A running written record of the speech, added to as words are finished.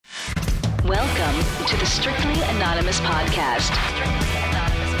Welcome to the Strictly Anonymous Podcast.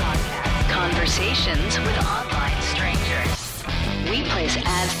 Conversations with online strangers. We place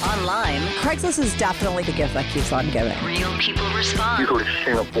ads online. Craigslist is definitely the gift that keeps on giving. Real people respond. You go to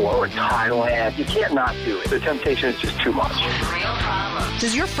Singapore or Thailand, you can't not do it. The temptation is just too much. Real problems.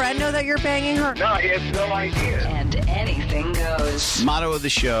 Does your friend know that you're banging her? No, he has no idea. And anything goes. Motto of the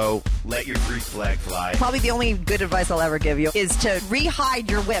show, let your Greek flag fly. Probably the only good advice I'll ever give you is to re-hide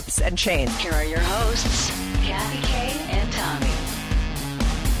your whips and chains. Here are your hosts, Kathy Kay and Tommy.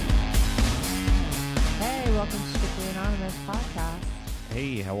 Hey, welcome to Strictly Anonymous Podcast.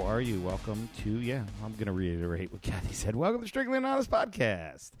 Hey, how are you? Welcome to, I'm going to reiterate what Kathy said. Welcome to Strictly Anonymous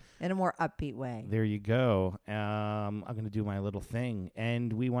Podcast. In a more upbeat way. There you go. I'm going to do my little thing,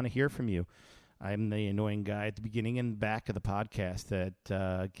 and we want to hear from you. I'm the annoying guy at the beginning and back of the podcast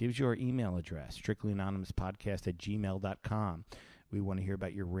that gives your email address, strictlyanonymouspodcast@gmail.com. We want to hear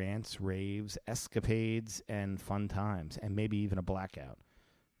about your rants, raves, escapades, and fun times, and maybe even a blackout.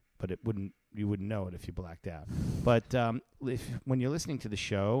 But you wouldn't know it if you blacked out. But when you're listening to the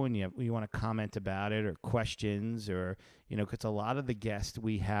show and you want to comment about it or questions or, because a lot of the guests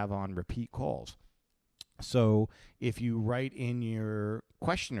we have on repeat calls. So if you write in your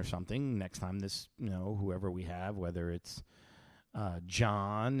question or something next time, whoever we have, whether it's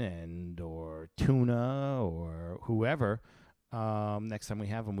John or Tuna or whoever, next time we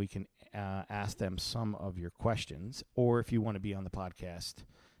have them, we can ask them some of your questions. Or if you want to be on the podcast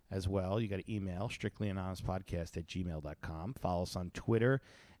as well, you got to email strictlyanonymouspodcast@gmail.com. Follow us on Twitter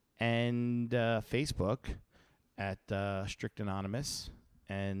and Facebook at Strict Anonymous.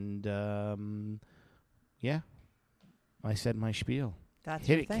 And I said my spiel. That's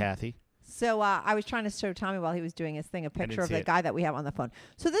Hit your it, thing. Kathy. So I was trying to show Tommy while he was doing his thing a picture of the guy that we have on the phone.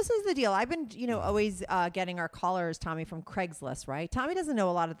 So this is the deal. I've been, always getting our callers, Tommy, from Craigslist, right? Tommy doesn't know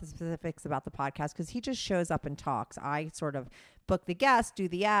a lot of the specifics about the podcast because he just shows up and talks. I sort of book the guests, do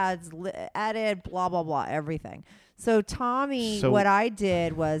the ads, edit, blah, blah, blah, everything. So Tommy, what I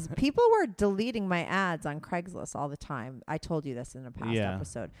did was people were deleting my ads on Craigslist all the time. I told you this in a past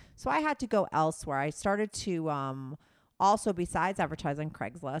episode. So I had to go elsewhere. I started to... Also, besides advertising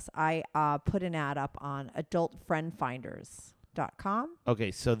Craigslist, I put an ad up on adultfriendfinders.com. Okay,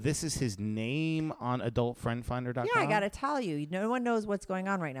 so this is his name on adultfriendfinder.com? Yeah, I got to tell you. No one knows what's going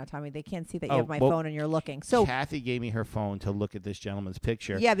on right now, Tommy. They can't see that you have my phone and you're looking. So Kathy gave me her phone to look at this gentleman's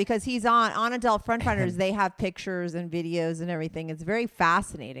picture. Yeah, because he's on Adult Friend Finders. They have pictures and videos and everything. It's very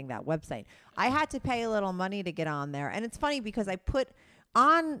fascinating, that website. I had to pay a little money to get on there. And it's funny because I put...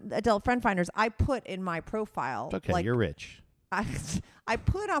 On Adult Friend Finders, I put in my profile. Okay, you're rich. I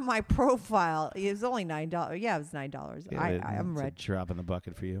put on my profile. It was only $9. Yeah, it was $9. Yeah, I'm rich. A drop in the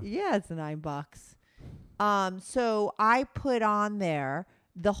bucket for you. Yeah, it's $9. So I put on there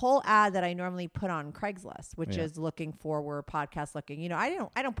the whole ad that I normally put on Craigslist, which is looking forward, podcast looking. I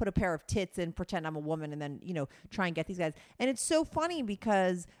don't put a pair of tits and pretend I'm a woman and then, try and get these guys. And it's so funny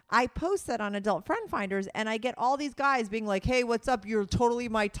because I post that on Adult Friend Finders and I get all these guys being like, hey, what's up? You're totally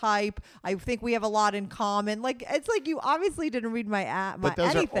my type. I think we have a lot in common. Like, it's like you obviously didn't read my ad. But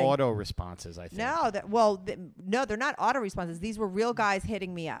those anything. are auto responses, I think. No, no, they're not auto responses. These were real guys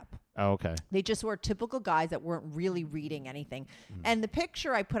hitting me up. Oh, okay. They just were typical guys that weren't really reading anything. And the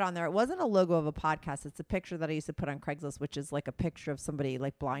picture I put on there, it wasn't a logo of a podcast. It's a picture that I used to put on Craigslist, which is like a picture of somebody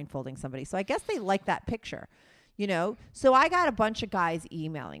like blindfolding somebody. So I guess they like that picture, So I got a bunch of guys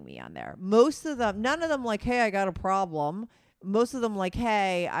emailing me on there. Most of them, none of them like, hey, I got a problem. Most of them like,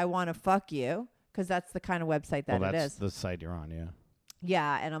 hey, I want to fuck you. Because that's the kind of website that it is. That's the site you're on, yeah.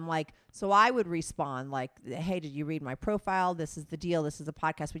 Yeah, and I'm like, so I would respond like, hey, did you read my profile? This is the deal. This is a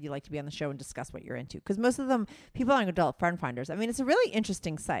podcast. Would you like to be on the show and discuss what you're into? Because most of them, people on Adult Friend Finders, I mean, it's a really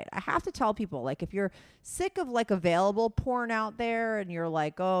interesting site. I have to tell people, like, if you're sick of like available porn out there and you're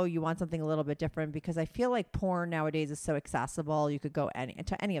like, oh, you want something a little bit different, because I feel like porn nowadays is so accessible. You could go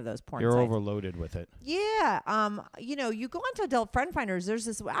to any of those porn sites. You're overloaded with it. Yeah. You go onto Adult Friend Finders, there's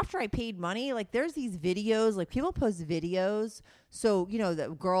this, after I paid money, like there's these videos, like people post videos. So,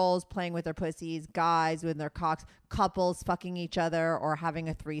 the girls playing with their pussies, guys with their cocks, couples fucking each other or having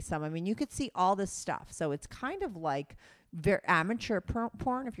a threesome. I mean, you could see all this stuff. So it's kind of like very amateur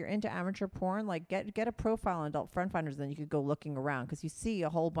porn. If you're into amateur porn, like get a profile on Adult Friend Finders, then you could go looking around because you see a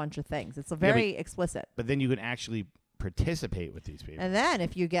whole bunch of things. It's very explicit. But then you can actually participate with these people. And then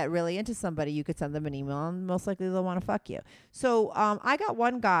if you get really into somebody, you could send them an email and most likely they'll want to fuck you. So I got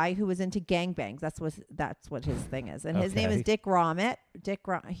one guy who was into gangbangs. That's what his thing is. And his name is Dick Ramit.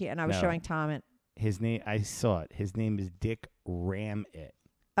 And I was showing Tom it. His name, I saw it. His name is Dick Ramit.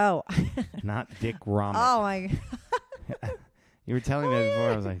 Oh. Not Dick Ramit. Oh my. You were telling me that before.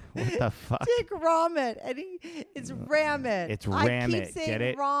 I was like, what the fuck? Dick Ramit. And it's Ramit. It's I Ramit. keep saying Get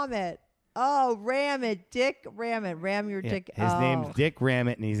it? Ramit. Oh, Ramit. Dick Ramit. Ram your dick. His name's Dick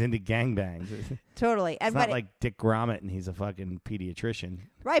Ramit, and he's into gangbangs. Totally. It's not like Dick Gromit, and he's a fucking pediatrician.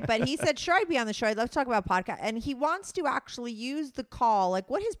 Right, but he said, sure, I'd be on the show. I'd love to talk about podcast. And he wants to actually use the call. Like,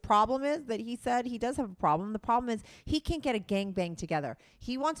 what his problem is that he said he does have a problem. The problem is he can't get a gangbang together.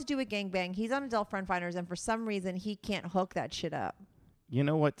 He wants to do a gangbang. He's on Adult Friend Finders, and for some reason, he can't hook that shit up. You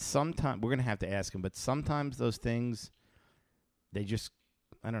know what? Sometimes, we're going to have to ask him, but sometimes those things, they just,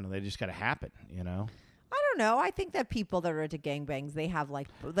 I don't know, they just got to happen, you know? I don't know. I think that people that are into gangbangs, they have like,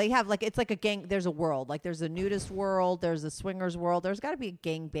 it's like a gang. There's a world. Like there's a nudist world. There's a swingers world. There's got to be a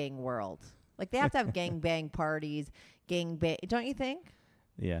gangbang world. Like they have to have gangbang parties, gangbang. Don't you think?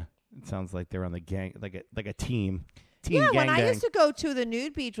 Yeah. It sounds like they're on the gang, like a team. Yeah, gang when I bang. used to go to the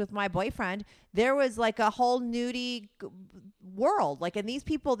nude beach with my boyfriend, there was like a whole nudie world. Like, and these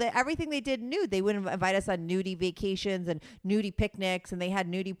people, everything they did nude. They would invite us on nudie vacations and nudie picnics, and they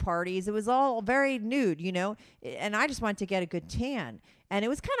had nudie parties. It was all very nude, you know. And I just wanted to get a good tan, and it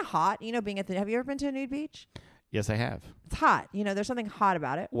was kind of hot, you know. Being at have you ever been to a nude beach? Yes, I have. It's hot, you know. There's something hot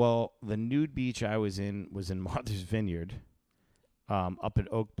about it. Well, the nude beach I was in Martha's Vineyard, up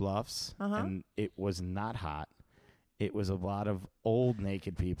at Oak Bluffs, and it was not hot. It was a lot of old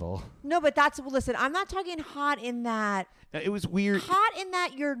naked people. No, but listen, I'm not talking hot in that. It was weird. Hot in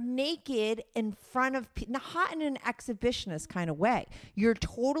that you're naked in front of people. Not hot in an exhibitionist kind of way. You're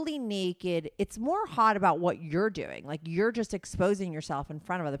totally naked. It's more hot about what you're doing. Like you're just exposing yourself in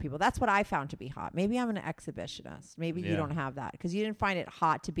front of other people. That's what I found to be hot. Maybe I'm an exhibitionist. Maybe you don't have that because you didn't find it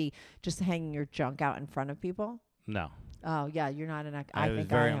hot to be just hanging your junk out in front of people. No. Oh, yeah, you're not an I was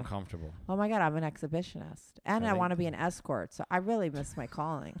very uncomfortable. Oh, my God, I'm an exhibitionist. And I want to be an escort, so I really miss my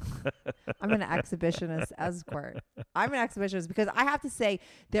calling. I'm an exhibitionist escort. I'm an exhibitionist because I have to say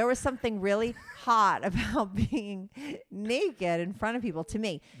there was something really hot about being naked in front of people to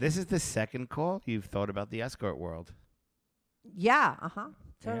me. This is the second call you've thought about the escort world. Yeah,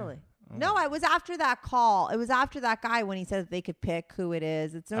 totally. Yeah. No, it was after that call. It was after that guy when he said that they could pick who it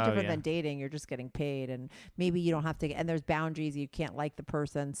is. It's no different than dating. You're just getting paid, and maybe you don't have to. And there's boundaries. You can't like the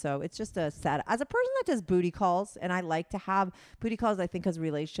person, so it's just a set. As a person that does booty calls, and I like to have booty calls, I think because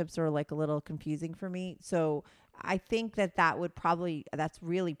relationships are like a little confusing for me. So I think that's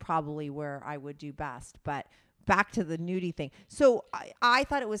really probably where I would do best. But back to the nudie thing. So I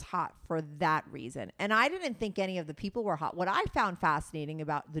thought it was hot for that reason. And I didn't think any of the people were hot. What I found fascinating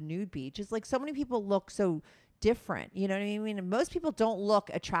about the nude beach is like so many people look so different. You know what I mean? And most people don't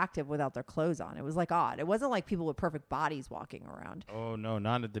look attractive without their clothes on. It was like odd. It wasn't like people with perfect bodies walking around. Oh, no,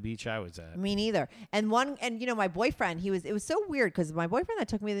 not at the beach I was at. Me neither. And you know, my boyfriend, it was so weird because my boyfriend that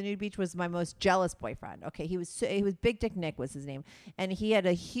took me to the nude beach was my most jealous boyfriend. Okay. He was Big Dick Nick was his name. And he had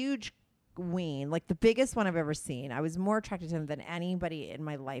a huge ween, like the biggest one I've ever seen. I was more attracted to him than anybody in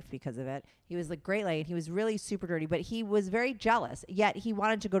my life because of it. He was like great lady. He was really super dirty, but he was very jealous. Yet he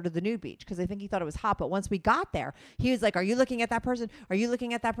wanted to go to the nude beach because I think he thought it was hot. But once we got there, he was like, "Are you looking at that person? Are you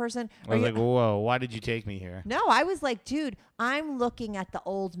looking at that person?" I was like, "Whoa, why did you take me here?" No, I was like, "Dude, I'm looking at the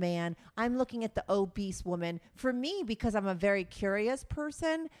old man. I'm looking at the obese woman." For me, because I'm a very curious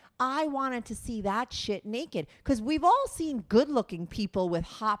person, I wanted to see that shit naked because we've all seen good-looking people with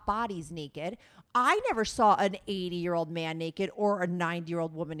hot bodies naked. I never saw an 80-year-old man naked or a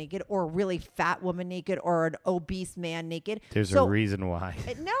 90-year-old woman naked or a really fat woman naked or an obese man naked. There's a reason why.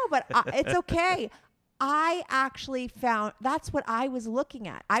 No, but it's okay. I actually found that's what I was looking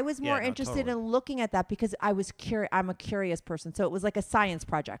at. I was more interested in looking at that because I was curious. I'm a curious person. So it was like a science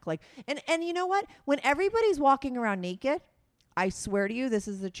project. Like, and you know what? When everybody's walking around naked, I swear to you, this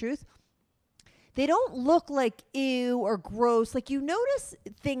is the truth. They don't look like ew or gross. Like you notice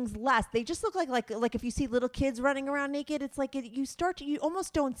things less. They just look like if you see little kids running around naked, it's like you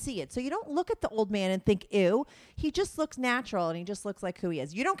almost don't see it. So you don't look at the old man and think ew. He just looks natural and he just looks like who he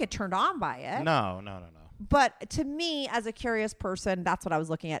is. You don't get turned on by it. No. But to me, as a curious person, that's what I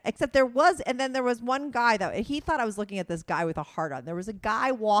was looking at. Except there was one guy that he thought I was looking at this guy with a heart on. There was a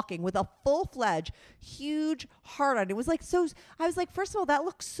guy walking with a full-fledged, huge heart on. It was like so. I was like, first of all, that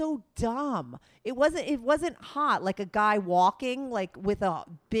looks so dumb. It wasn't hot like a guy walking like with a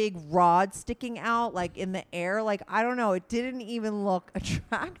big rod sticking out like in the air. Like I don't know. It didn't even look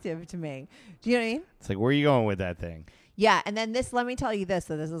attractive to me. Do you know what I mean? It's like, where are you going with that thing? Yeah, and then let me tell you this.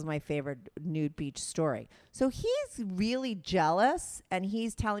 So this is my favorite nude beach story. So he's really jealous, and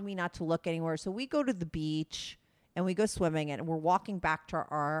he's telling me not to look anywhere. So we go to the beach, and we go swimming, and we're walking back to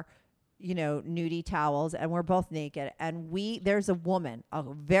our, nudie towels, and we're both naked. And there's a woman, a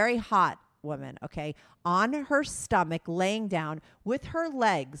very hot woman, okay, on her stomach, laying down with her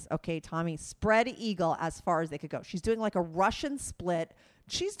legs, okay, Tommy, spread eagle as far as they could go. She's doing like a Russian split.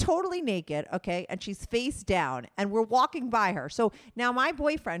 She's totally naked, okay, and she's face down, and we're walking by her. So now my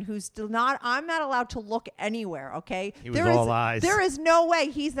boyfriend, who's still not, I'm not allowed to look anywhere, okay? He was all eyes. There is no way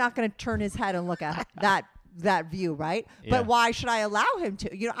he's not going to turn his head and look at that view, right? Yeah. But why should I allow him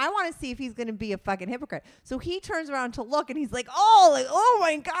to? You know, I want to see if he's going to be a fucking hypocrite. So he turns around to look, and he's like, oh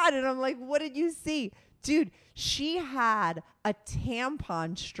my God. And I'm like, what did you see? Dude, she had a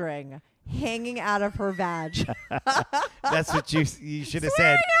tampon string hanging out of her vag. That's what you should have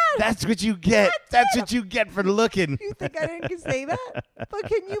said. That's what you get. That's what you get for looking. You think I didn't say that? But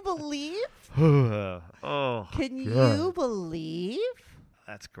can you believe? Oh, Can you believe?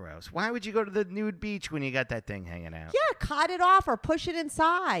 that's gross. Why would you go to the nude beach when you got that thing hanging out? Yeah, cut it off or push it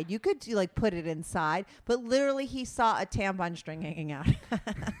inside. You could like put it inside, but literally he saw a tampon string hanging out.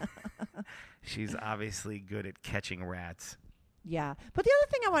 She's obviously good at catching rats. Yeah, but the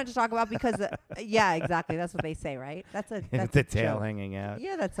other thing I wanted to talk about because yeah, exactly. That's what they say, right? That's the a tail joke. hanging out.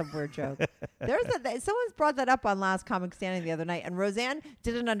 Yeah, that's a weird joke. Someone's brought that up on Last Comic Standing the other night, and Roseanne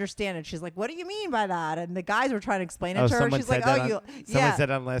didn't understand it. She's like, "What do you mean by that?" And the guys were trying to explain it to her. She's like, Someone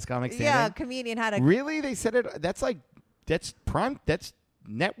said on Last Comic Standing? Yeah, a comedian had a Really? They said it? That's prime. That's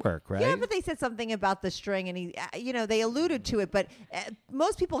network, right? Yeah, but they said something about the string, and he, they alluded to it, but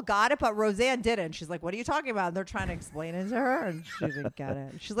most people got it, but Roseanne didn't. She's like, "What are you talking about?" And they're trying to explain it to her, and she didn't get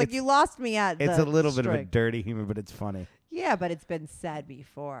it. She's like, "You lost me at." It's the a little bit of a string." dirty humor, but it's funny. Yeah, but it's been said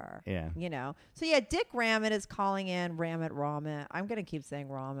before. Yeah. So yeah, Dick Ramit is calling in. Ramit. I'm going to keep saying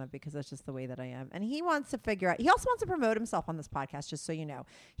Ramit because that's just the way that I am. And he wants to figure out, he also wants to promote himself on this podcast, just so you know.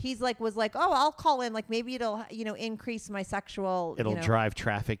 He's was like, oh, I'll call in. Like maybe it'll, increase my sexual. It'll drive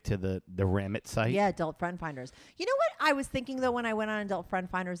traffic to the Ramit site. Yeah, Adult Friend Finders. You know what I was thinking though when I went on Adult Friend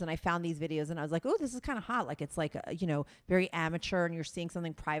Finders and I found these videos and I was like, oh, this is kind of hot. Like it's like, very amateur and you're seeing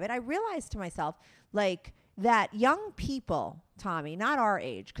something private. I realized to myself, like, that young people, Tommy, not our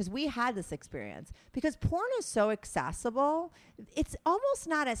age, because we had this experience, because porn is so accessible, it's almost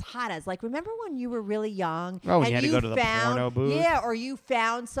not as hot as, like, remember when you were really young? Oh, and you had to go to the porno booth? Yeah, or you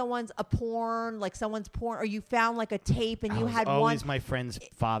found someone's porn, or you found, like, a tape and you had always my friend's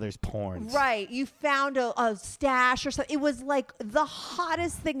father's porns. Right. You found a stash or something. It was, like, the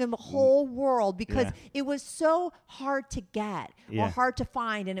hottest thing in the whole world because it was so hard to get or hard to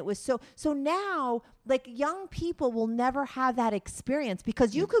find, and it was so now, like, young people will never have that experience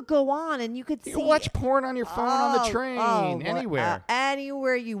because you could go on and you could see watch porn on your phone on the train, anywhere.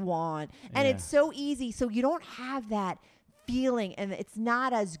 Anywhere you want. And it's so easy. So you don't have that feeling and it's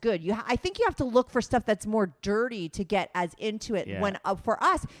not as good. I think you have to look for stuff that's more dirty to get as into it. When for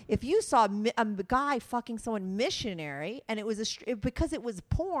us, if you saw a guy fucking someone missionary and it was because it was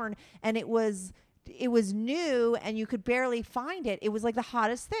porn and it was new and you could barely find it. It was like the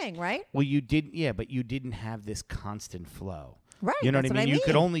hottest thing, right? Well, you didn't, but you didn't have this constant flow. Right. You know what I mean? You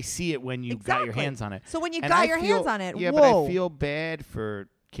could only see it when you got your hands on it. So when you got your hands on it, yeah, whoa. But I feel bad for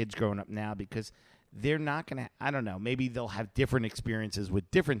kids growing up now because they're not going to, I don't know, maybe they'll have different experiences with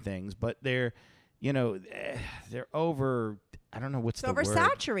different things, but they're over, I don't know what's the word.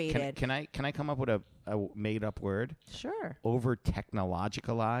 Oversaturated. Can I come up with a made up word? Sure. Over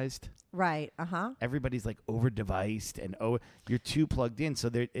technologicalized. Right. Uh-huh. Everybody's like over deviced and you're too plugged in.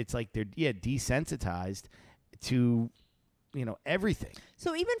 So it's like they're desensitized to everything.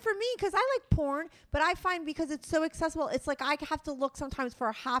 So even for me, because I like porn, but I find because it's so accessible, it's like I have to look sometimes for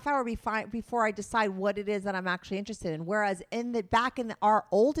a half hour before I decide what it is that I'm actually interested in. Whereas back in our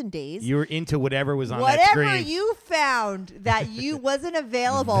olden days, you were into whatever was on that screen. Whatever you found that you wasn't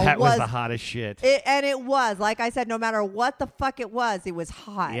available that was the hottest shit. And it was, like I said, no matter what the fuck it was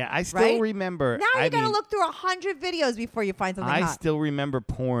hot. Yeah, I still remember. Now you got to look through 100 videos before you find something hot. I still remember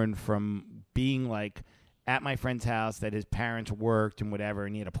porn from being like at my friend's house that his parents worked and whatever,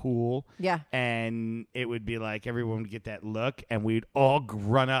 and he had a pool. Yeah. And it would be like everyone would get that look, and we'd all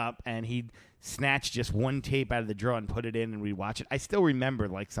run up, and he'd snatch just one tape out of the drawer and put it in, and we'd watch it. I still remember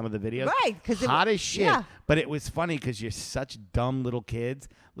like some of the videos. Right. Hot as shit. Yeah. But it was funny because you're such dumb little kids.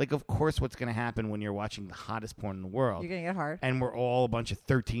 Like, of course, what's going to happen when you're watching the hottest porn in the world? You're going to get hard. And we're all a bunch of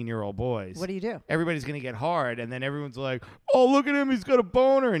 13-year-old boys. What do you do? Everybody's going to get hard, and then everyone's like, oh, look at him, he's got a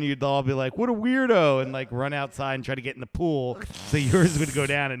boner. And you'd all be like, what a weirdo, and like run outside and try to get in the pool so yours would go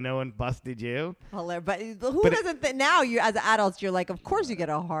down and no one busted you. Hilarious. But who doesn't now you as adults, you're like, of course you get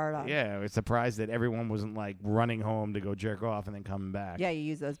a hard on. Yeah, it's a surprised that everyone wasn't like running home to go jerk off and then coming back. Yeah, you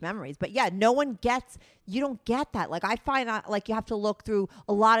use those memories. But yeah, you don't get that. Like I find that like you have to look through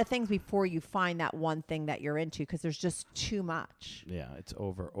a lot of things before you find that one thing that you're into because there's just too much. Yeah, it's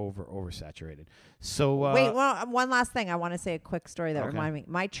oversaturated. So wait, well, one last thing. I want to say a quick story that Okay. reminded me.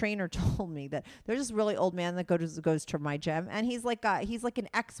 My trainer told me that there's this really old man that goes to my gym, and he's like an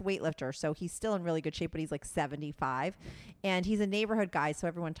ex-weightlifter, so he's still in really good shape, but he's like 75, and he's a neighborhood guy, so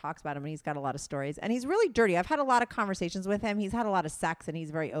everyone talks about him, and he's got a lot of stories, and he's really dirty. I've had a lot of conversations with him. He's had a lot of sex, and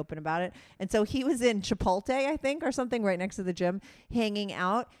he's very open about it. And so he was in Chipotle, I think, or something, right next to the gym, hanging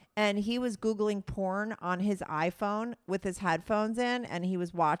out. And he was Googling porn on his iPhone with his headphones in, and he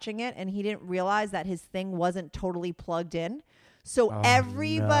was watching it, and he didn't realize that his thing wasn't totally plugged in. So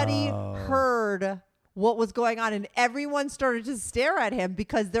everybody heard what was going on, and everyone started to stare at him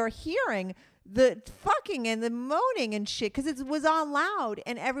because they're hearing the fucking and the moaning and shit because it was on loud,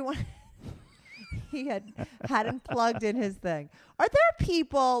 and everyone... He hadn't plugged in his thing. Are there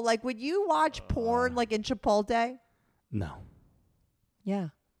people, like, would you watch porn, like, in Chipotle? No. Yeah.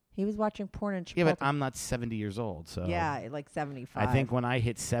 He was watching porn in Chipotle. Yeah, but I'm not 70 years old, so yeah, like 75. I think when I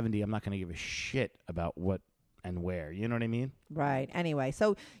hit 70, I'm not going to give a shit about what and where. You know what I mean? Right. Anyway,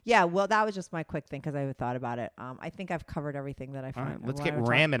 so yeah, well, that was just my quick thing because I thought about it. I think I've covered everything that I All found. right, let's get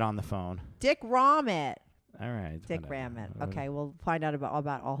Ramit on the phone. Dick Ramit. All right. Dick Ramit. Okay, we'll find out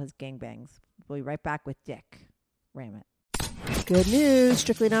about all his gangbangs. We'll be right back with Dick Ramit. Good news.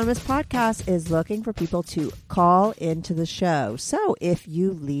 Strictly Anonymous Podcast is looking for people to call into the show. So if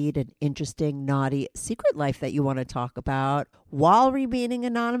you lead an interesting, naughty secret life that you want to talk about while remaining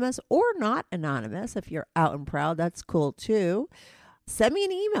anonymous or not anonymous, if you're out and proud, that's cool too. Send me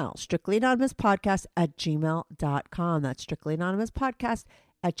an email, strictlyanonymouspodcast@gmail.com. That's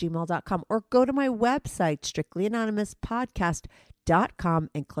strictlyanonymouspodcast@gmail.com. Or go to my website, strictlyanonymouspodcast.com,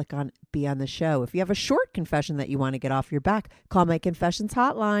 and click on Be on the Show. If you have a short confession that you want to get off your back, call my confessions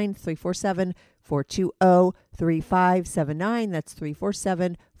hotline, 347-420-3579. That's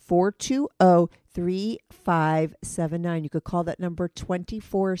 347-420-3579. You could call that number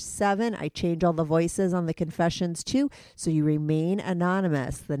 24/7. I change all the voices on the confessions too, so you remain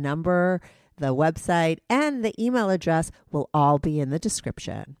anonymous. The number, the website, and the email address will all be in the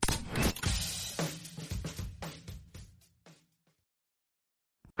description.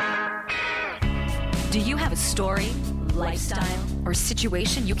 Do you have a story, lifestyle, or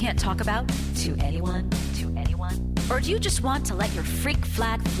situation you can't talk about to anyone? Or do you just want to let your freak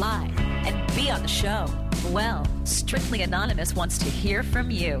flag fly and be on the show? Well, Strictly Anonymous wants to hear from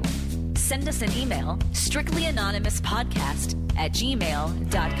you. Send us an email,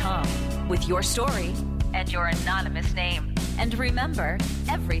 strictlyanonymouspodcast@gmail.com, with your story and your anonymous name. And remember,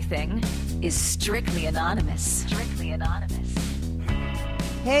 everything is strictly anonymous. Strictly anonymous.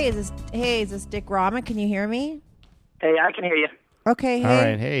 Hey, is this Dick Ramit? Can you hear me? Hey, I can hear you. Okay, hey. All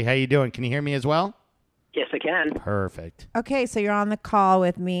right. Hey, how you doing? Can you hear me as well? Yes, I can. Perfect. Okay, so you're on the call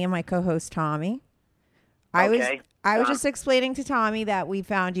with me and my co-host Tommy. I Okay. was just explaining to Tommy that I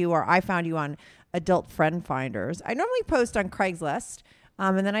found you on Adult Friend Finders. I normally post on Craigslist,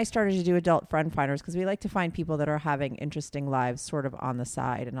 and then I started to do Adult Friend Finders because we like to find people that are having interesting lives sort of on the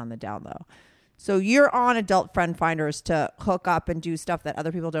side and on the down low. So you're on Adult Friend Finders to hook up and do stuff that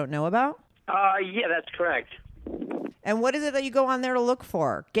other people don't know about? Yeah, that's correct. And what is it that you go on there to look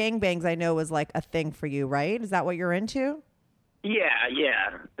for? Gangbangs, I know, was like a thing for you, right? Is that what you're into? Yeah,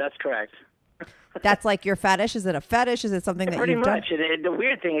 that's correct. That's like your fetish? Is it a fetish? Is it something that Pretty you've done? much. The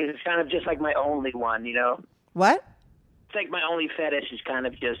weird thing is it's kind of just like my only one, you know? What? It's like my only fetish is kind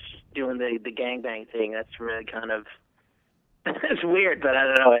of just doing the gangbang thing. That's really kind of... It's weird, but I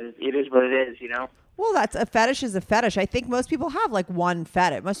don't know. It is what it is, you know? Well, that's a fetish is a fetish. I think most people have like one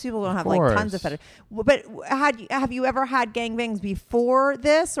fetish. Most people don't have like tons of course. fetish. But have you ever had gangbangs before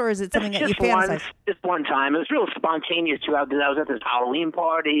this, or is it something that you fantasize? Just one time. It was real spontaneous too. I was at this Halloween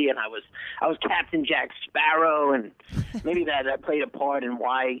party, and I was Captain Jack Sparrow, and maybe that played a part in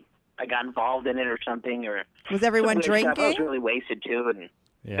why I got involved in it or something. Or Was everyone some weird stuff. I was drinking? really wasted too, and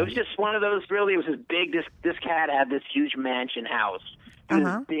Yeah. it was just one of those. Really, it was this big. This cat had this huge mansion house. It was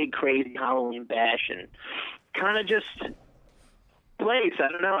this big, crazy Halloween bash, and kind of just place. I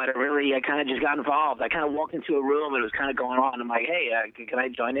don't know. I kind of just got involved. I kind of walked into a room, and it was kind of going on. I'm like, hey, can I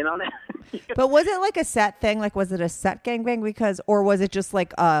join in on it? But was it like a set thing? Like, was it a set gangbang? Or was it just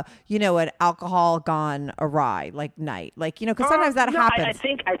like an alcohol gone awry like night? Like, because sometimes that happens.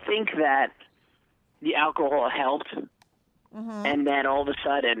 I think that the alcohol helped, and then all of a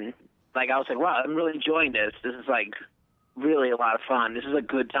sudden, like I was like, wow, I'm really enjoying this. This is like really a lot of fun. This is a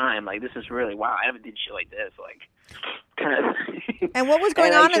good time. Like, this is really, wow, I haven't did shit like this. Like, kind of. And what was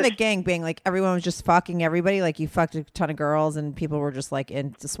going on in the gangbang? Like, everyone was just fucking everybody? Like, you fucked a ton of girls and people were just, like,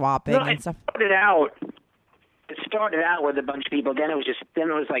 into swapping and stuff? It started out with a bunch of people. Then it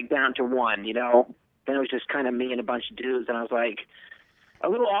was like down to one, you know? Then it was just kind of me and a bunch of dudes. And I was like, a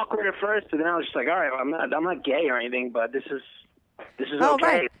little awkward at first, but then I was just like, all right, well, I'm not gay or anything, but this is okay.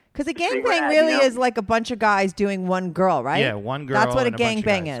 Right. Because a gangbang really is like a bunch of guys doing one girl, right? Yeah, one girl. That's what a and bunch of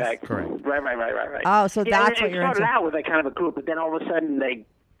gangbang guys. is. Correct. Right. Oh, so that's what you're into. It started out with like kind of a group, but then all of a sudden a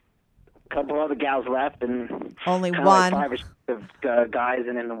couple other gals left, and only one. one. Like 5 or 6 guys,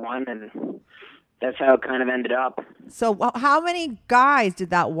 and then the one, and that's how it kind of ended up. So how many guys did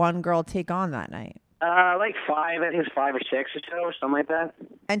that one girl take on that night? Like 5. I think it was 5 or 6 or so, or something like that.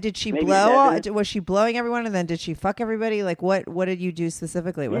 And did she Maybe blow? 7. Was she blowing everyone, and then did she fuck everybody? Like, what did you do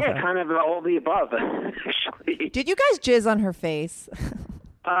specifically with her? Yeah, kind of all the above, actually. Did you guys jizz on her face?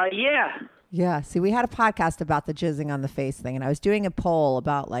 Yeah. Yeah. See, we had a podcast about the jizzing on the face thing, and I was doing a poll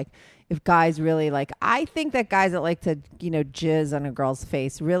about like if guys really like. I think that guys that like to jizz on a girl's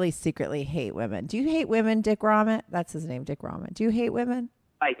face really secretly hate women. Do you hate women, Dick Rahmet? That's his name, Dick Rahmet. Do you hate women?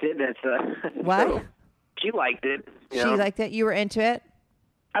 I did. That's what? So she liked it. She liked it. You were into it.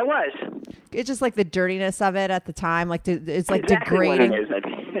 I was. It's just like the dirtiness of it at the time. Like it's like exactly degrading. What it is. I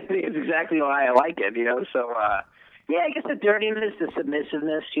think it's exactly why I like it. So yeah, I guess the dirtiness, the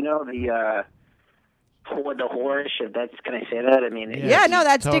submissiveness. The whorish. If that's, can I say that? I mean, yeah, no,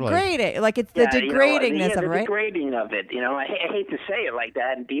 that's totally. Degrading. Like it's the degradingness of it, right? The degrading of it. I hate to say it like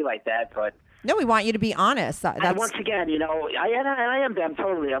that and be like that, but. No, we want you to be honest. And once again,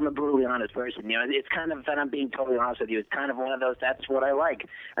 I'm a brutally honest person. It's kind of, and I'm being totally honest with you, it's kind of one of those, that's what I like.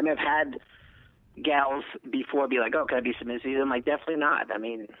 I mean, I've had gals before be like, oh, can I be submissive? I'm like, definitely not. I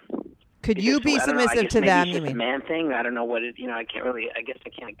mean. Could you be submissive to them, you mean? It's a man thing. I don't know what it, I guess I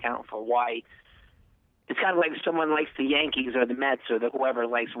can't account for why. It's kind of like someone likes the Yankees or the Mets or whatever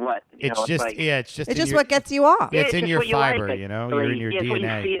likes what. It's just what gets you off. It's in your fiber, like, you're in your DNA. DNA. What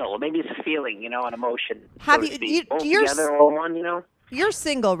you feel. Maybe it's a feeling, an emotion. Have so you're together all one, You're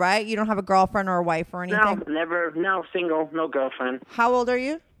single, right? You don't have a girlfriend or a wife or anything? No, never. No, single, no girlfriend. How old are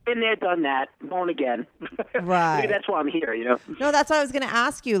you? Been there, done that. Born again. Right. Maybe that's why I'm here, No, that's what I was going to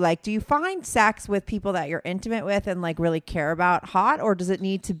ask you. Like, do you find sex with people that you're intimate with and, like, really care about hot? Or does it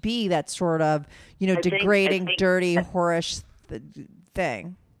need to be that sort of, degrading, dirty, whorish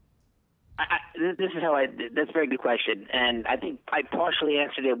thing? This is that's a very good question. And I think I partially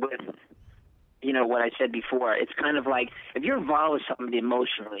answered it with, what I said before. It's kind of like, if you're involved with somebody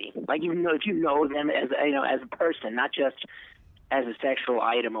emotionally, like, if you know them as a person, not just as a sexual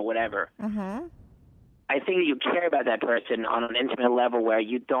item or whatever. Mm-hmm. I think that you care about that person on an intimate level where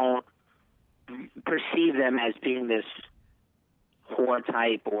you don't perceive them as being this whore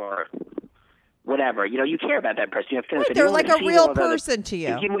type or whatever. You care about that person. You have they're like a real person to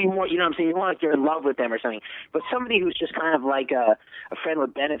you. You more, what I'm saying? You want like you're in love with them or something. But somebody who's just kind of like a friend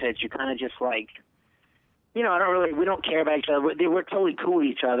with benefits, you kind of just like, we don't care about each other. We're totally cool with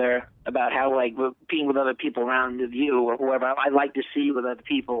each other about how, like, we're being with other people around with you or whoever. I like to see you with other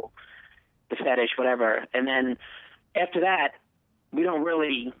people, the fetish, whatever. And then after that, we don't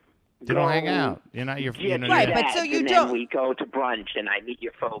really. You don't hang out. You're not your. Right, but so you and don't. Then we go to brunch and I meet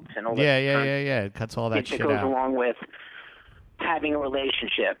your folks and all that. Yeah. It cuts all that shit out. It goes along with having a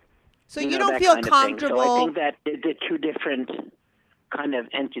relationship. So you don't feel comfortable. So I think that they're two different kind of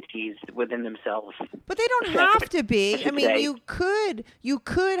entities within themselves. But they don't have to be. I mean, you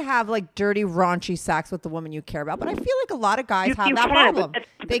could have like dirty, raunchy sex with the woman you care about, but I feel like a lot of guys have that problem.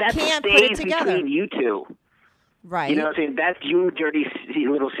 They can't put it together. Between you two. Right. You know what I'm saying? That's your dirty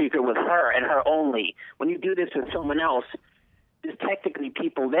little secret with her and her only. When you do this with someone else, there's technically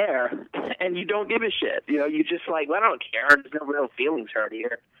people there, and you don't give a shit. You just like, well, I don't care. There's no real feelings hurt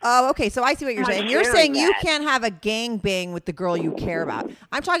here. Oh, okay. So I see what you're saying. You're saying you can't have a gangbang with the girl you care about.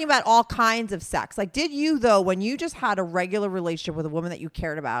 I'm talking about all kinds of sex. Like, did you, though, when you just had a regular relationship with a woman that you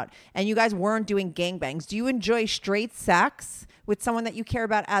cared about, and you guys weren't doing gangbangs, do you enjoy straight sex with someone that you care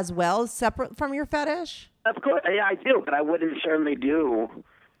about as well, separate from your fetish? Of course, yeah, I do, but I wouldn't certainly do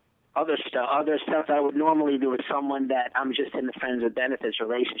other stuff I would normally do with someone that I'm just in the friends with benefits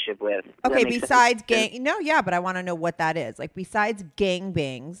relationship with. Okay, besides but I want to know what that is. Like, besides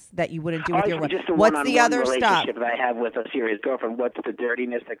gangbangs that you wouldn't do with your wife, what's the other stuff that I have with a serious girlfriend? What's the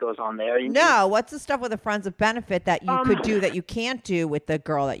dirtiness that goes on there? What's the stuff with the friends with benefit that you could do that you can't do with the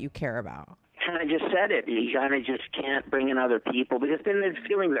girl that you care about? I just said it. You kind of just can't bring in other people because then there's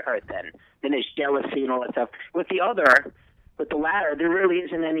feelings that hurt. Then there's jealousy and all that stuff. With the latter, there really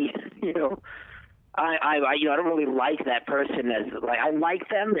isn't any, I don't really like that person as like I like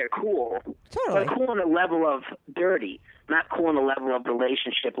them. They're cool. Totally. They're cool on the level of dirty, not cool on the level of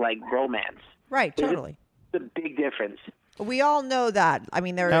relationship like romance. Right. Totally. The big difference. We all know that. I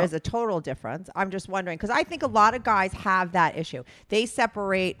mean, there is a total difference. I'm just wondering because I think a lot of guys have that issue. They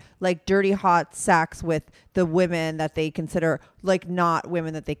separate like dirty hot sex with the women that they consider like not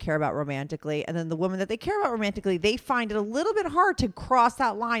women that they care about romantically, and then the women that they care about romantically, they find it a little bit hard to cross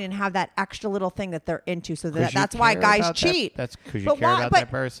that line and have that extra little thing that they're into. So that's why guys cheat. That's because you care about that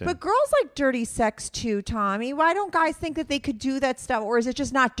person. But girls like dirty sex too, Tommy. Why don't guys think that they could do that stuff, or is it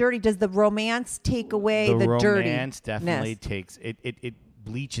just not dirty? Does the romance take away the dirty? The romance definitely takes it. It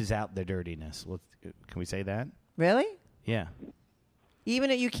bleaches out the dirtiness. Can we say that? Really? Yeah.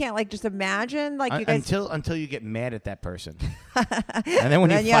 Even if you can't like just imagine like you guys until you get mad at that person, and then when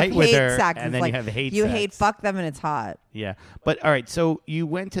you fight with her, and then you have hate. You hate fuck them and it's hot. Yeah, but all right. So you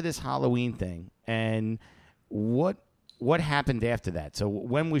went to this Halloween thing, and what happened after that? So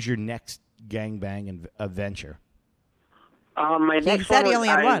when was your next gangbang adventure? My next you said one you only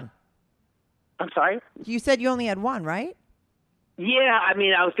had one. I'm sorry. You said you only had one, right? Yeah, I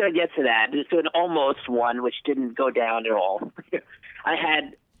mean, I was going to get to that. It's an almost one, which didn't go down at all. I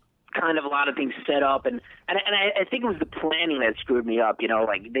had kind of a lot of things set up, and I think it was the planning that screwed me up. You know,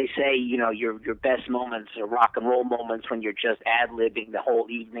 like they say, you know, your best moments are rock and roll moments when you're just ad-libbing the whole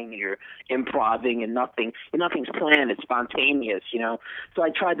evening, and you're improvising, and nothing's planned. It's spontaneous, you know. So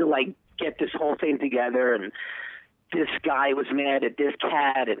I tried to like get this whole thing together, and this guy was mad at this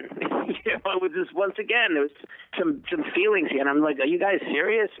cat, and you know, it was just once again there was some feelings here, and I'm like, are you guys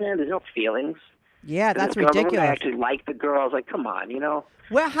serious, man? There's no feelings. Yeah, that's ridiculous. I actually like the girl. I was like, come on, you know.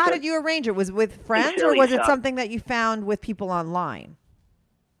 Well, how did you arrange it? Was it with friends, or was it something that you found with people online?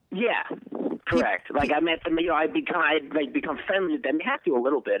 Yeah, correct. Like I met them, you know, I'd become friendly with them. You have to a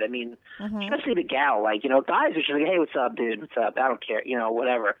little bit. I mean, especially the gal. Like, you know, guys are just like, hey, what's up, dude? What's up? I don't care, you know,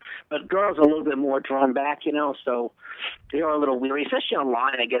 whatever. But girls are a little bit more drawn back, you know, so they are a little weary, especially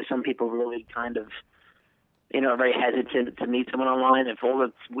online. I guess some people really kind of, you know, very hesitant to meet someone online if all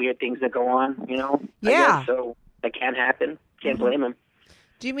the weird things that go on, you know. Yeah. I guess so that can happen. Can't blame them.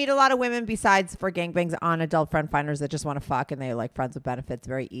 Do you meet a lot of women besides for gangbangs on Adult Friend Finders that just want to fuck and they like friends with benefits?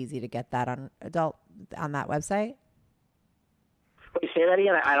 Very easy to get that on that website. Wait, say that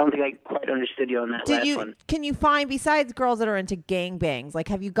again. I don't think I quite understood you on that last one. Can you find besides girls that are into gangbangs? Like,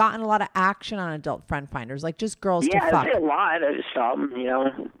 have you gotten a lot of action on Adult Friend Finders? Like just girls to fuck? Yeah, a lot. There's some, you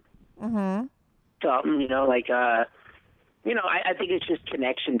know. Something, you know, like you know, I think it's just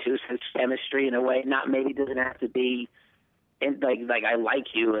connection too, so it's chemistry in a way. Not maybe doesn't have to be. And like I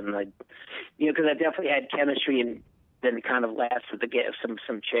like you, and like, you know, because I definitely had chemistry, and then it kind of lasted to get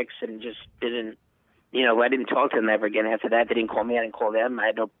some chicks, and just didn't, you know, I didn't talk to them ever again after that. They didn't call me, I didn't call them. I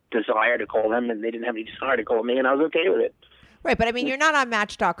had no desire to call them, and they didn't have any desire to call me, and I was okay with it. Right, but I mean, you're not on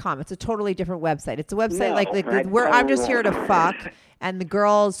Match.com. It's a totally different website. It's a website where I'm just here to fuck, and the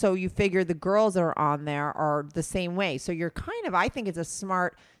girls. So you figure the girls that are on there are the same way. So you're kind of, I think it's a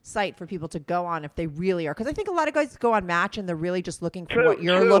smart site for people to go on if they really are, because I think a lot of guys go on Match and they're really just looking for what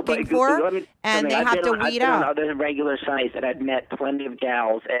you're looking for, and they have to weed out. I've been on other regular sites that I've met plenty of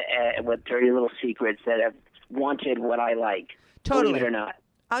gals with dirty little secrets that have wanted what I like. Totally. Believe it or not.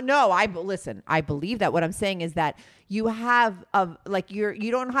 No, listen. I believe that. What I'm saying is that you have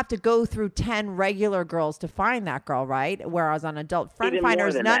you don't have to go through 10 regular girls to find that girl, right? Whereas on Adult Friend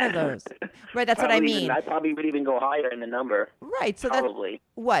Finders, none of those. Right, that's what I mean. I probably would even go higher in the number. Right, so probably. That's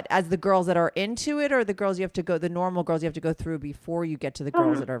what, as the girls that are into it, or the girls you have to go, the normal girls you have to go through before you get to the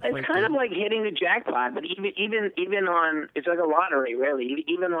girls that are freaky? It's kind of like hitting the jackpot, but even on, it's like a lottery, really.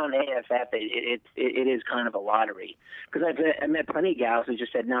 Even on AFF, it is kind of a lottery. Because I met plenty of gals who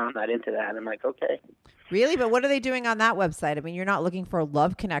just said, no, I'm not into that. And I'm like, okay. Really? But what are they doing on that website? I mean, you're not looking for a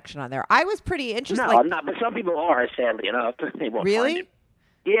love connection on there. I was pretty interested. No, I'm not. But some people are, sadly enough. They won't really? Find it.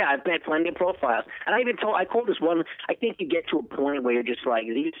 Yeah, I've met plenty of profiles. And I called this one, I think you get to a point where you're just like, are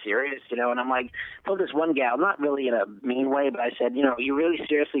you serious? You know, and I'm like, told this one gal, not really in a mean way, but I said, you know, are you really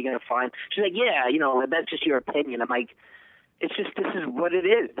seriously going to find? She's like, yeah, you know, that's just your opinion. I'm like, it's just, this is what it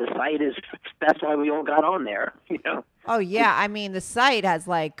is. The site is, that's why we all got on there, you know? Oh, yeah. I mean, the site has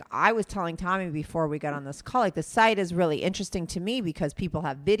I was telling Tommy before we got on this call, the site is really interesting to me because people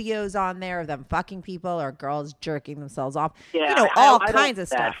have videos on there of them fucking people or girls jerking themselves off. Yeah, you know, all kinds of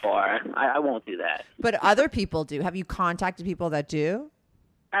stuff. That far. I won't do that. But other people do. Have you contacted people that do?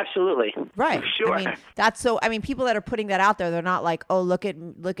 Absolutely. Right. Sure. I mean, that's so. I mean, people that are putting that out there, they're not like, oh, look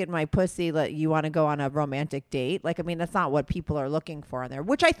at my pussy. You want to go on a romantic date? Like, I mean, that's not what people are looking for on there.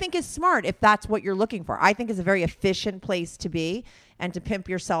 Which I think is smart if that's what you're looking for. I think it's a very efficient place to be and to pimp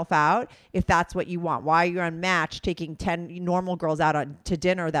yourself out if that's what you want. Why you're on Match taking 10 normal girls out to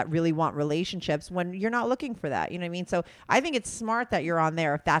dinner that really want relationships when you're not looking for that? You know what I mean? So I think it's smart that you're on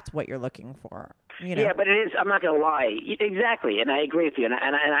there if that's what you're looking for. You know? Yeah, but it is. I'm not going to lie. Exactly, and I agree with you. And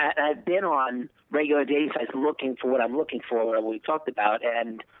I've been on regular dating sites looking for what I'm looking for, what we talked about,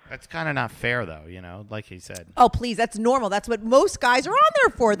 and that's kind of not fair, though. You know, like he said. Oh, please, that's normal. That's what most guys are on there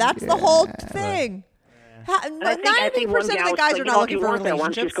for. That's the whole thing. 90% of the guys are not looking for relationships. Why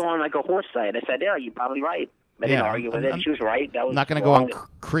don't you just go on like a horse site? I said, yeah, you're probably right. I didn't argue with it. She was right. That was not going to go on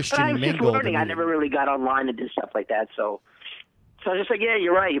Christian Mingle. I was just learning. I never really got online and did stuff like that, so I was just like, yeah,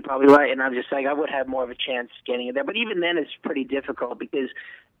 you're right. You're probably right. And I'm just like, I would have more of a chance getting it there. But even then, it's pretty difficult because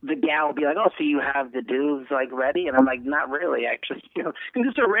the gal will be like, oh, so you have the dudes, like, ready? And I'm like, not really, actually. You know,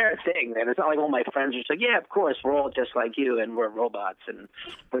 because it's a rare thing, man. It's not like all my friends are just like, yeah, of course, we're all just like you, and we're robots, and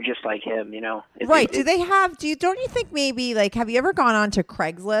we're just like him, you know? Don't you think maybe, like, have you ever gone on to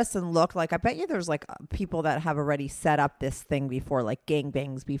Craigslist and looked? Like, I bet you there's, like, people that have already set up this thing before, like,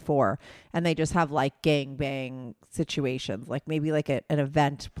 gangbangs before, and they just have, like, gangbang situations, like maybe like an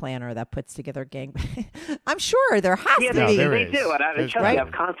event planner that puts together gangbang. I'm sure there has to be. They do, and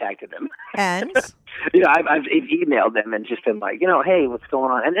I've contacted them. And you know, I've emailed them and just been like, you know, hey, what's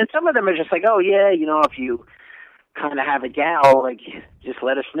going on? And then some of them are just like, oh yeah, you know, if you kind of have a gal, like, just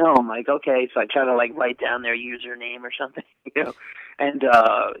let us know. I'm like, okay. So I try to like write down their username or something, you know, and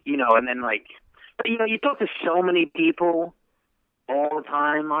you know, and then like, but you know, you talk to so many people all the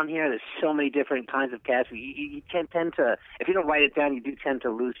time on here. There's so many different kinds of cats. You tend to, if you don't write it down, you do tend to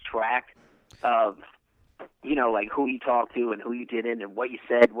lose track of, you know, like who you talked to and who you didn't and what you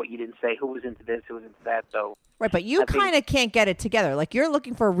said, what you didn't say, who was into this, who was into that. So right, but you kind of can't get it together. Like you're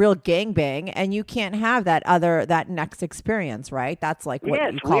looking for a real gangbang, and you can't have that next experience, right? That's like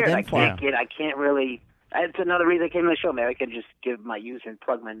what you called in for. I can't really. It's another reason I came to the show, man. I could just give my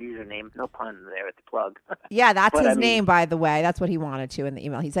plug my username. No pun there at the plug. Yeah, that's his name, by the way. That's what he wanted to in the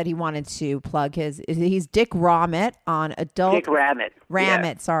email. He said he wanted to plug he's Dick Ramit on adult. Dick Ramit.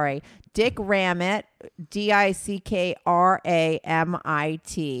 Ramit, sorry. Dick Ramit,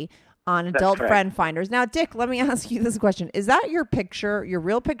 DICKRAMIT on Adult Friend Finders. Now, Dick, let me ask you this question. Is that your picture, your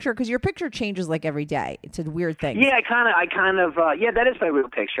real picture? Because your picture changes like every day. It's a weird thing. Yeah, I kind of, yeah, that is my real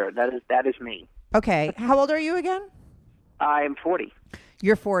picture. That is me. Okay. How old are you again? I'm 40.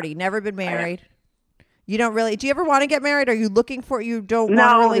 You're 40. Never been married? You don't really... Do you ever want to get married? Are you looking for... You don't want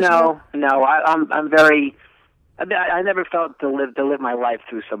a relationship? No. I'm very... I never felt to live my life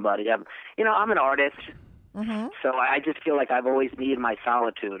through somebody. I'm an artist, so I just feel like I've always needed my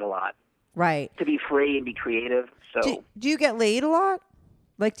solitude a lot. Right. To be free and be creative. So do you get laid a lot?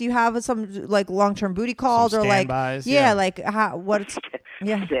 Like, do you have some like long-term booty calls or like like what's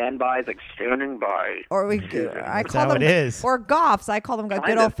standbys, like standing by, or I call them or goffs. I call them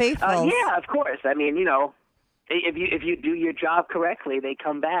good old faithfuls. Yeah, of course. I mean, you know, if you do your job correctly, they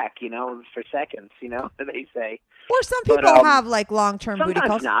come back. You know, for seconds. You know, they say. Or some people have like long-term booty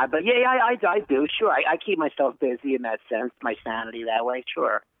calls. Sometimes not, but yeah, I do. Sure, I keep myself busy in that sense, my sanity that way.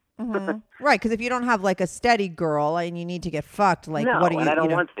 Sure. Mm-hmm. Right, because if you don't have like a steady girl and you need to get fucked, like no, what do you? I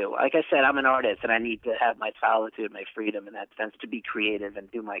don't want to. Like I said, I'm an artist and I need to have my solitude, my freedom in that sense to be creative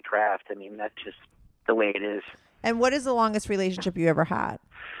and do my craft. I mean, that's just the way it is. And what is the longest relationship you ever had?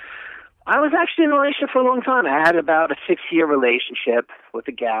 I was actually in a relationship for a long time. I had about a 6-year relationship with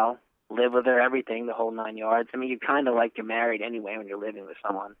a gal, live with her, everything, the whole 9 yards. I mean, you kind of like you're married anyway when you're living with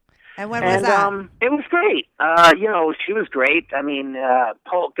someone. And when was that? It was great. You know, she was great. I mean,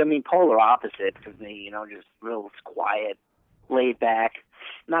 polar opposite of me. You know, just real quiet, laid back.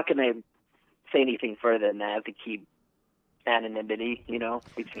 Not going to say anything further than that to keep anonymity. You know,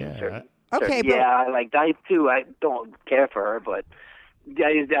 between certain. Okay, but I don't care for her, but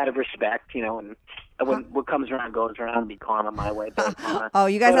just out of respect, you know, and what comes around goes around. Be calm on my way. Oh,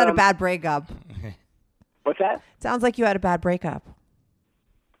 you guys had a bad breakup. What's that? Sounds like you had a bad breakup.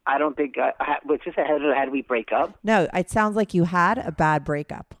 I don't think had we break up? No, it sounds like you had a bad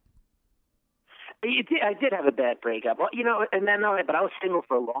breakup. I did have a bad breakup. Well, you know, and then but I was single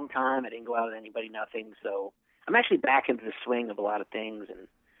for a long time. I didn't go out with anybody, nothing. So I'm actually back into the swing of a lot of things. And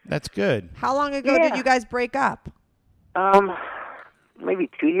that's good. How long ago did you guys break up? Maybe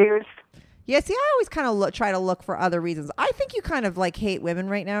 2 years. Yeah, see, I always kind of try to look for other reasons. I think you kind of like hate women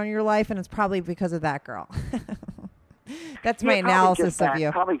right now in your life, and it's probably because of that girl. That's my analysis of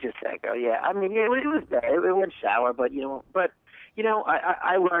you. Probably just that girl. Yeah, I mean, it was bad. It went sour, but you know,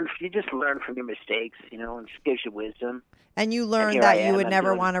 I learned. You just learn from your mistakes, and it gives you wisdom. And you learned that you would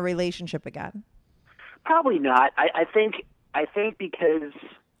never want a relationship again. Probably not. I think because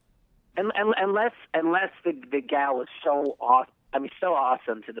unless the gal was so awesome. I mean, so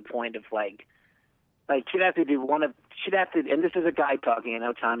awesome to the point of like she'd have to do and this is a guy talking. I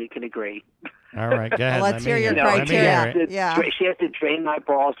know Tom, you can agree. All right, go ahead. Let's hear your criteria. She has to drain my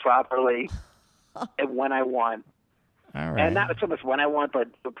balls properly and when I want. All right. And not so much when I want, but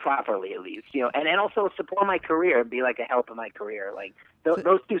properly at least, and also support my career and be like a help in my career. Like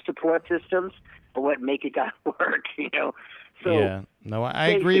those two support systems are what make it work, So yeah, no, I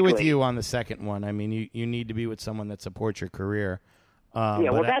agree with you on the second one. I mean, you need to be with someone that supports your career.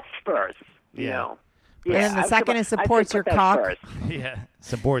 That's first, you know. Yeah, and then the second is supports your cock. First. Yeah,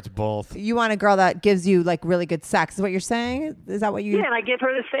 supports both. You want a girl that gives you like really good sex, is what you're saying? Is that what you... Yeah, and I give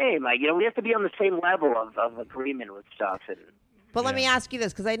her the same. Like, we have to be on the same level of agreement with stuff. But let me ask you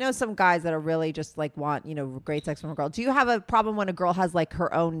this, because I know some guys that are really just like want, great sex from a girl. Do you have a problem when a girl has like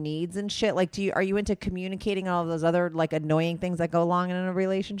her own needs and shit? Like, are you into communicating all of those other like annoying things that go along in a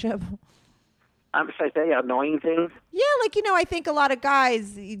relationship? I'm sorry, say annoying things? Yeah, like, I think a lot of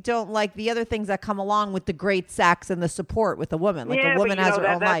guys don't like the other things that come along with the great sex and the support with a woman. Like a woman has her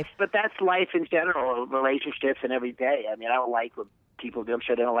own life. But that's life in general, relationships and every day. I mean, I don't like what people do. I'm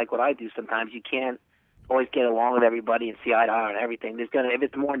sure they don't like what I do sometimes. You can't always get along with everybody and see eye to eye on everything. If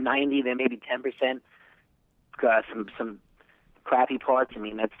it's more 90, then maybe 10%, some crappy parts. I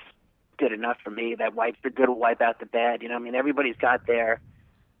mean, that's good enough for me. That the good will wipe out the bad. I mean, everybody's got their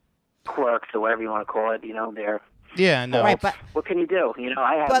quirks or whatever you want to call it, their... Yeah, no. Right, but what can you do?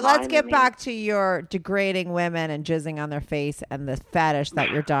 I have But let's get mine. back to your degrading women and jizzing on their face and the fetish that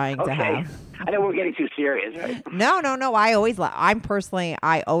you're dying to have. I know we're getting too serious, right? No. I always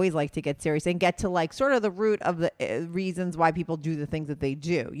I always like to get serious and get to like sort of the root of the reasons why people do the things that they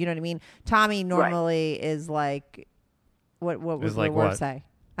do. You know what I mean? Tommy normally is like, what was the word say?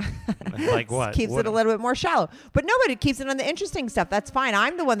 Like what? Keeps it a little bit more shallow. But nobody keeps it on the interesting stuff. That's fine.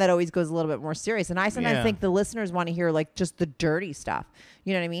 I'm the one that always goes a little bit more serious. And I sometimes think the listeners want to hear like just the dirty stuff.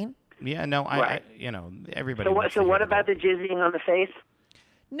 You know what I mean? Yeah, no, right. Everybody. So what about the jizzing on the face?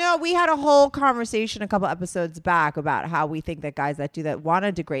 No, we had a whole conversation a couple episodes back about how we think that guys that do that want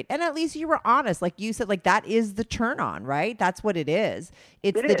to degrade. And at least you were honest. Like you said, like that is the turn on, right? That's what it is.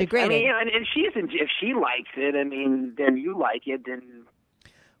 It's the degrading. I mean, and if she likes it, I mean, then you like it, then...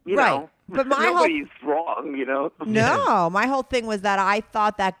 Right. But nobody's wrong, No, my whole thing was that I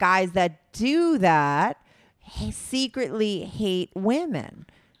thought that guys that do that secretly hate women.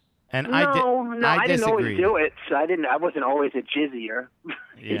 And I didn't always do it. So I wasn't always a jizzier.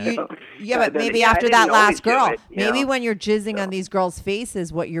 Yeah. But maybe after that last girl, maybe when you're jizzing on these girls'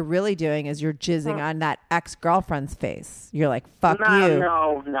 faces, what you're really doing is you're jizzing on that ex-girlfriend's face. You're like, fuck you.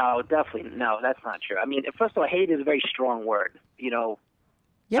 No, definitely no. That's not true. I mean, first of all, hate is a very strong word.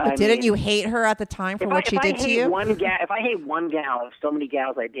 Yeah, but didn't you hate her at the time for what she did to you? If I hate one gal of so many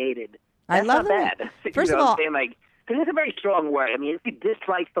gals I dated, that's I love not that. Bad. First of all, because it's a very strong word. I mean, if you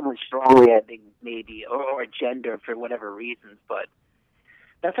dislike someone strongly, I think maybe, or gender for whatever reasons, but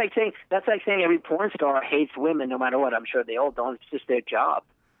that's like saying every porn star hates women no matter what. I'm sure they all don't. It's just their job.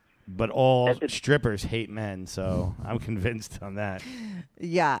 But all strippers hate men, so I'm convinced on that.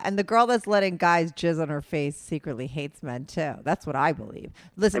 Yeah, and the girl that's letting guys jizz on her face secretly hates men too. That's what I believe.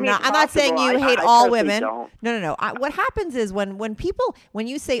 Listen, I'm not saying you hate all women. Don't. No. What happens is when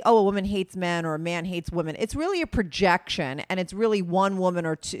you say, oh, a woman hates men or a man hates women, it's really a projection, and it's really one woman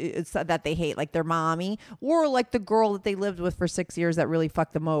or two that they hate, like their mommy or like the girl that they lived with for 6 years that really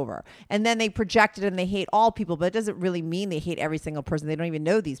fucked them over. And then they project it and they hate all people, but it doesn't really mean they hate every single person. They don't even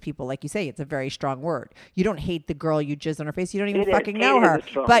know these people. Like you say, it's a very strong word. You don't hate the girl you jizz on her face. You don't even fucking know her.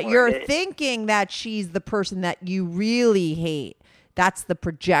 But you're thinking that she's the person that you really hate. That's the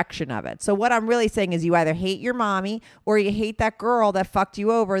projection of it. So what I'm really saying is you either hate your mommy or you hate that girl that fucked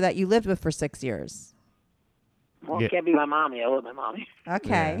you over that you lived with for 6 years. Well, it can't be my mommy. I love my mommy.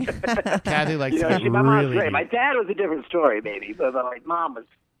 Okay. Kathy likes to get my mom's really great. deep. My dad was a different story, baby. But my mom was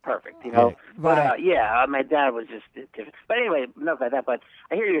perfect, But my dad was just different. But anyway, enough about that. But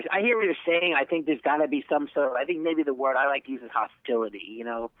I hear what you're saying. I think there's got to be some sort of. I think maybe the word I like to use is hostility.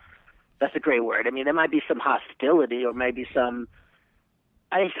 That's a great word. I mean, there might be some hostility, or maybe some.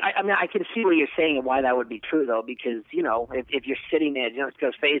 I mean, I can see what you're saying and why that would be true, though, because if you're sitting there,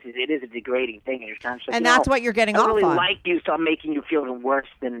 because faces, it is a degrading thing, and you're kind of. And that's what you're getting off on. I really like you, so I'm making you feel even worse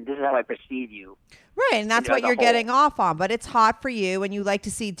than this is how I perceive you. Right, and that's what you're getting off on. But it's hot for you, and you like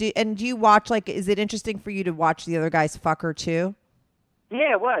to see. Do you watch? Like, is it interesting for you to watch the other guys fuck her too?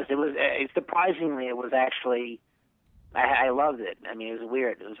 Yeah, it was. It was surprisingly, it was actually I loved it. I mean, it was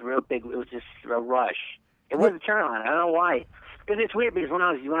weird. It was real big. It was just a rush. It was a turn on. I don't know why. Because it's weird. Because when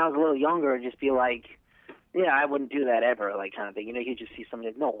I was a little younger, it'd just be like, yeah, I wouldn't do that ever, like kind of thing. You know, you just see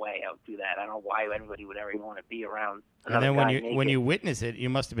somebody. No way, I would do that. I don't know why anybody would ever even want to be around. And then when you witness it, you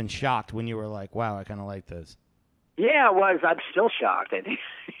must have been shocked when you were like, wow, I kind of like this. Yeah, I was. I'm still shocked. I think.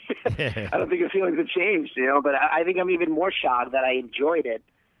 I don't think the feelings have changed, you know. But I think I'm even more shocked that I enjoyed it.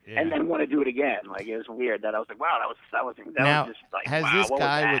 Yeah. And then want to do it again. Like, it was weird that I was like, wow, that was just like, has wow, this what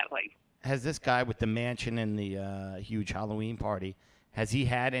guy was that? has this guy with the mansion and the huge Halloween party, has he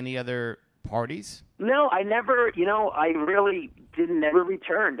had any other parties? No, I never, I really never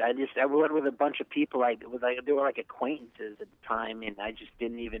returned. I went with a bunch of people. They were like acquaintances at the time, and I just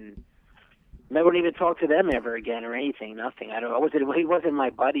never even talk to them ever again or anything, nothing. He wasn't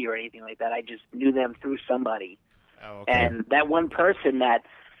my buddy or anything like that. I just knew them through somebody. Oh, okay. And that one person that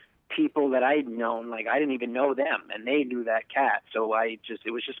people that I'd known, like I didn't even know them, and they knew that cat. So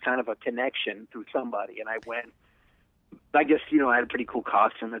it was just kind of a connection through somebody, and I went. I guess I had a pretty cool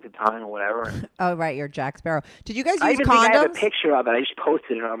costume at the time or whatever. Oh right, you're Jack Sparrow. Did you guys use I even condoms? think I have a picture of it. I just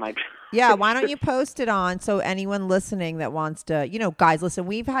posted it on my. Yeah, why don't you post it on so anyone listening that wants to, guys, listen,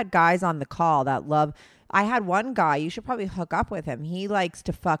 we've had guys on the call that love. I had one guy, you should probably hook up with him. He likes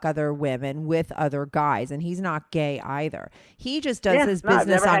to fuck other women with other guys, and he's not gay either. He just does his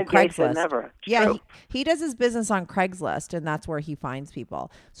business on Craigslist. Never. Yeah, he does his business on Craigslist, and that's where he finds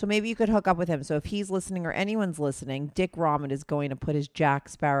people. So maybe you could hook up with him. So if he's listening or anyone's listening, Dick Rahman is going to put his Jack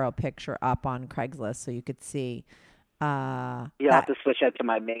Sparrow picture up on Craigslist so you could see. I have to switch that to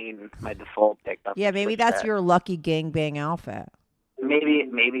my default pick. Yeah, maybe that's your lucky gangbang outfit.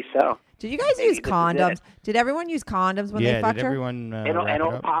 Maybe so. Did you guys use condoms? Did everyone use condoms when they fucked her? Yeah, did everyone and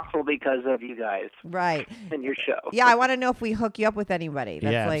all possible because of you guys. Right. And your show. Yeah, I want to know if we hook you up with anybody.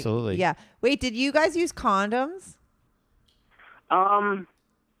 That's absolutely. Yeah. Wait, did you guys use condoms? At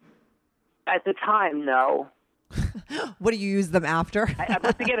the time, no. What do you use them after?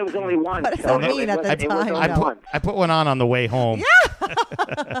 But again, it was only one. What does that mean at the time? I put one on the way home. Yeah.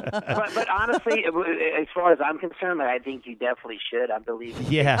 but honestly, as far as I'm concerned, I think you definitely should. I believe in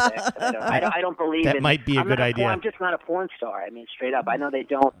sex. I don't believe that might be a good idea. I'm just not a porn star. I mean, straight up. I know they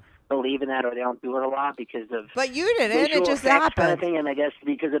don't believe in that or they don't do it a lot because of. But you didn't. It just happened. Kind of thing, and I guess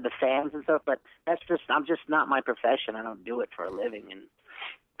because of the fans and stuff. But I'm just not my profession. I don't do it for a living, and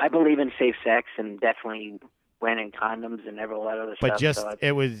I believe in safe sex and definitely. Went in condoms and all that other stuff. But just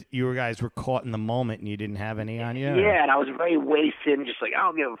you guys were caught in the moment and you didn't have any on you? Yeah, and I was very wasted and just like, I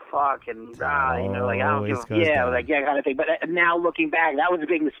don't give a fuck. And, I don't give a kind of thing. But now looking back, that was a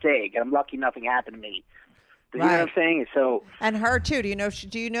big mistake. And I'm lucky nothing happened to me. You know what I'm saying? So. And her too. Do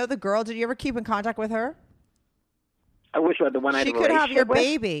you know the girl? Did you ever keep in contact with her? I wish the one I had a relationship with. She could have your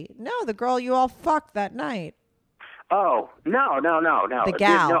baby. No, the girl you all fucked that night. Oh, no. The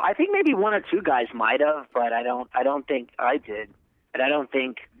gal. No, I think maybe one or two guys might have, but I don't think I did. And I don't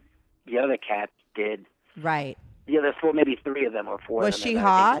think the other cat did. Right. The other maybe three of them or four. Was she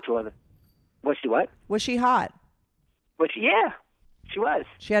hot? Was she what? Was she hot? Yeah, she was.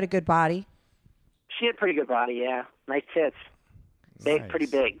 She had a good body? She had a pretty good body, yeah. Nice tits. Big, pretty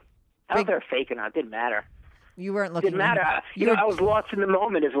big. I don't know if they're fake or not. It didn't matter. You weren't looking. Didn't matter. I was lost in the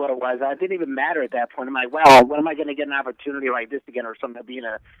moment is what it was. It didn't even matter at that point. I'm like, well, when am I going to get an opportunity like this again or something to be in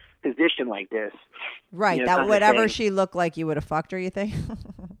a position like this? Right. That whatever she looked like, you would have fucked her, you think?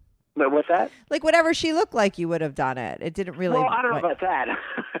 But what's that? Like whatever she looked like, you would have done it. It didn't really. Well, I don't know about that.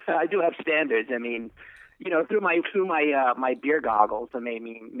 I do have standards. I mean, through my beer goggles, I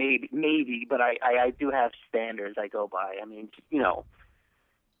mean, maybe, but I do have standards I go by. I mean,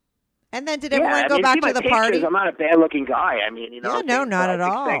 And then did everyone go back to the party? I'm not a bad-looking guy. I mean, Yeah, no, not at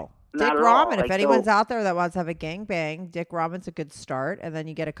all. Dick Rahman, if anyone's out there that wants to have a gangbang, Dick Rahman's a good start. And then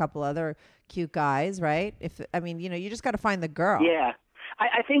you get a couple other cute guys, right? You just got to find the girl. Yeah.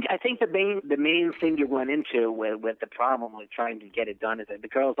 I think the main thing you run into with the problem with trying to get it done is that the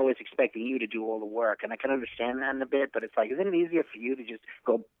girl's always expecting you to do all the work. And I can understand that in a bit, but it's like, isn't it easier for you to just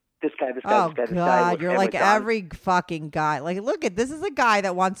go this guy, this guy, this guy, this guy. Oh, God, you're like every fucking guy. Like, look this is a guy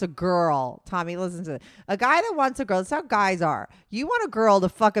that wants a girl. Tommy, listen to it. A guy that wants a girl. That's how guys are. You want a girl to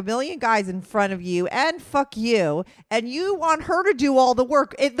fuck a million guys in front of you and fuck you, and you want her to do all the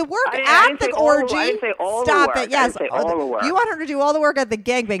work. The work at the orgy. I didn't say all Stop the work. it. Yes. I didn't say all the work. You want her to do all the work at the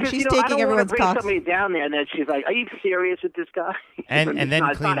gangbang. She's taking everyone's cock. I don't want to bring somebody down there and then she's like, are you serious with this guy? And then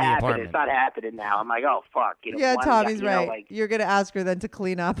clean the apartment. It's not happening now. I'm like, oh, fuck. Yeah, Tommy's right. You're going to ask her then to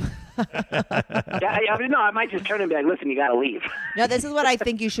clean up. No, I might just turn and be like, listen, you got to leave. No, this is what I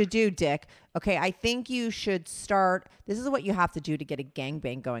think you should do, Dick. Okay, I think you should start. This is what you have to do to get a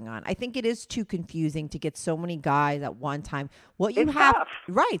gangbang going on. I think it is too confusing to get so many guys at one time. What you It's have, tough.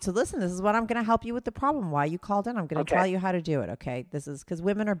 right? So listen, this is what I'm going to help you with the problem. Why you called in? I'm going to tell you how to do it. Okay, this is because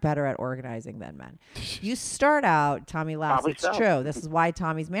women are better at organizing than men. You start out. Tommy laughs. Probably It's so. true. This is why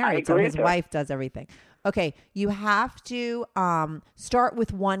Tommy's married. So agree his with her. wife does everything. Okay, you have to start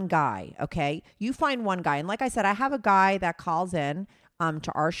with one guy, okay? You find one guy. And like I said, I have a guy that calls in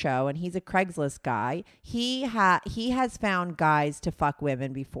to our show, and he's a Craigslist guy. He has found guys to fuck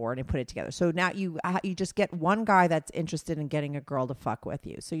women before, and he put it together. So now you just get one guy that's interested in getting a girl to fuck with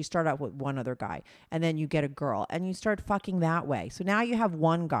you. So you start out with one other guy, and then you get a girl, and you start fucking that way. So now you have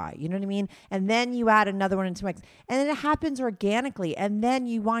one guy, you know what I mean? And then you add another one into mix, and then it happens organically, and then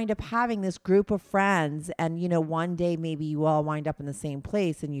you wind up having this group of friends, and one day maybe you all wind up in the same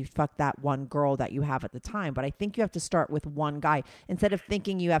place, and you fuck that one girl that you have at the time. But I think you have to start with one guy instead of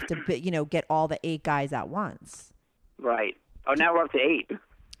thinking you have to, get all the 8 guys at once. Right. Oh, now we're up to 8.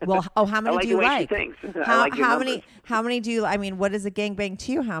 Well, how many I like do you the way like? she thinks. I How, like your how numbers. many? How many do you? I mean, what is a gangbang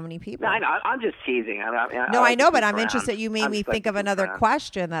to you? How many people? No, I'm just teasing. No, like I know, to but goof I'm around. interested. You made I'm me just like think to of goof another around.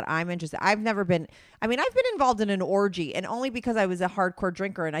 question that I'm interested. I've been involved in an orgy, and only because I was a hardcore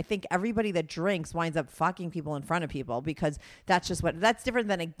drinker. And I think everybody that drinks winds up fucking people in front of people because that's different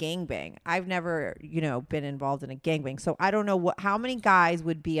than a gangbang. I've never, been involved in a gangbang, so I don't know how many guys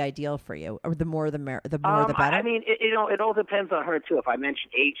would be ideal for you, or the more the better. I mean, it all depends on her too. If I mention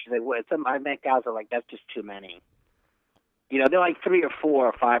age, they would. I met guys are like, that's just too many. They're like 3 or 4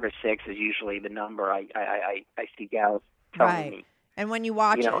 or 5 or 6 is usually the number I see gals telling Right. me. And when you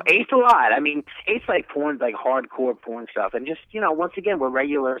watch it, 8's a lot. I mean, 8's like porn, like hardcore porn stuff. And just, once again, we're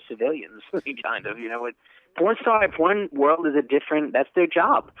regular civilians, kind of, porn world is that's their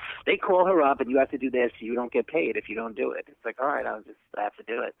job. They call her up and you have to do this. You don't get paid if you don't do it. It's like, all right, I have to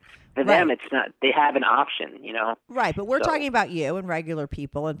do it. For them, it's not, they have an option, right? But we're talking about you and regular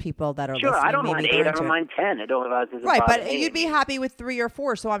people and people that are Sure, listening. I don't mind maybe 8, they're I don't into it. mind 10. It doesn't Right, bother but me. you'd be happy with 3 or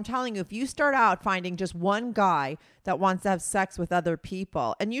 4. So I'm telling you, if you start out finding just one guy that wants to have sex with other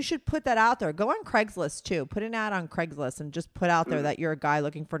people, and you should put that out there. Go on Craigslist too. Put an ad on Craigslist and just put out there that you're a guy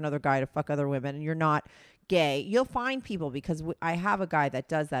looking for another guy to fuck other women, and you're not gay. You'll find people because I have a guy that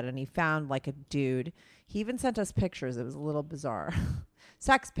does that, and he found like a dude. He even sent us pictures. It was a little bizarre.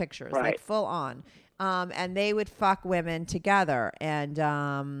 Sex pictures, Right. like full on. And they would fuck women together. And,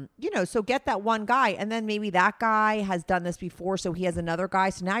 so get that one guy. And then maybe that guy has done this before, so he has another guy.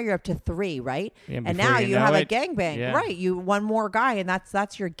 So now you're up to 3, right? Yeah, and before now you you know have a it, gangbang. yeah. Right. You one more guy, and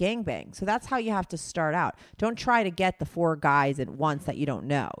that's your gangbang. So that's how you have to start out. Don't try to get the 4 guys at once that you don't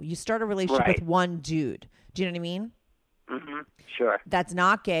know. You start a relationship Right. with one dude. Do you know what I mean? Mm-hmm. Sure. That's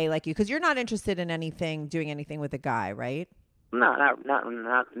not gay like you, because you're not interested in doing anything with a guy, right? No,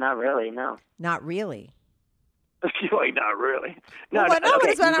 not really, no. Not really. Like, not really. Well, what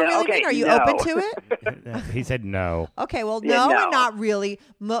does that not really mean? Are you open to it? He said no. Okay, well, Yeah, no no. and not really.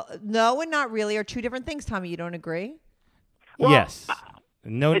 No and not really are 2 different things, Tommy. You don't agree? Well, Yes.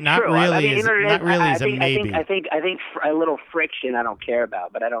 No, It's not true. really. I mean, Is not really I is a think, maybe. I think a little friction I don't care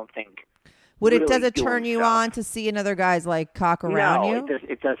about, but I don't think. Does really it turn doing you stuff. on to see another guy's like cock around No, you?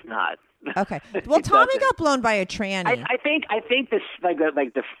 it does not. Okay. Well, It Tommy doesn't. got blown by a tranny. I think this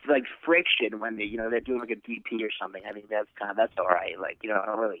like friction when they're doing like a DP or something. I think that's all right. Like I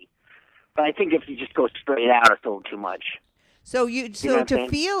don't really. But I think if you just go straight out, it's a little too much. So know what I'm to saying?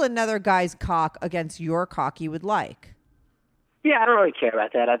 feel another guy's cock against your cock, you would like. Yeah, I don't really care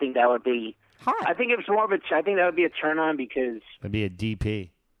about that. I think that would be. Hot. I think it's more of I think that would be a turn on because. It'd be a DP.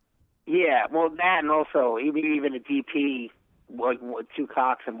 Yeah, well, that and also even a DP, like 2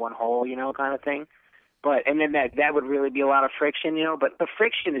 cocks in 1 hole, kind of thing. But and then that would really be a lot of friction, But the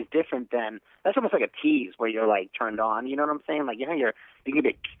friction is different than that's almost like a tease where you're like turned on. You know what I'm saying? Like you can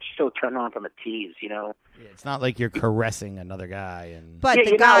be so turned on from a tease. Yeah, it's not like you're caressing another guy and. But Yeah, the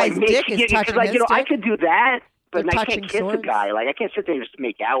you're not, guy's like, dick is because, touching like, his dick. I could do that, but They're I touching can't kiss swords. a guy. Like I can't sit there and just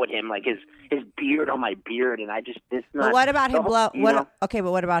make out with him, like his beard on my beard, and it's not. But what about him Okay,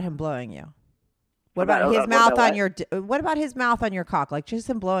 but what about him blowing you? What about his mouth on your? What about his mouth on your cock? Like just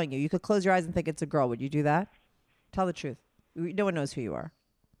him blowing you. You could close your eyes and think it's a girl. Would you do that? Tell the truth. No one knows who you are.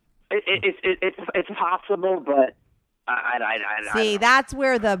 It's possible, but See, that's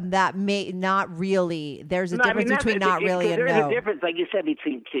where that may not really. There's a difference between not really and no. There's a difference, like you said,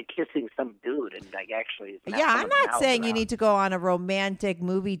 between kissing some dude and like actually. Yeah, I'm not saying you need to go on a romantic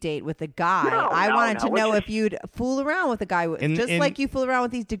movie date with a guy. I wanted to know if you'd fool around with a guy, like you fool around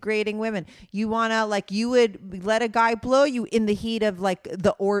with these degrading women. You wanna you would let a guy blow you in the heat of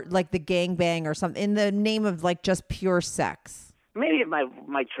the gangbang or something in the name of just pure sex. Maybe if my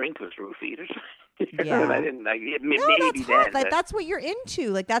drink was roofied or something. Yeah. I didn't, that's hard. That's what you're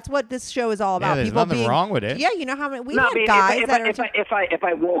into. That's what this show is all about. Yeah, there's people nothing wrong with it. Yeah, you know how many guys if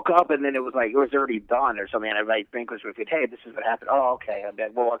I woke up and then it was already done or something, and my drink was roofied. Hey, this is what happened. Oh, okay. I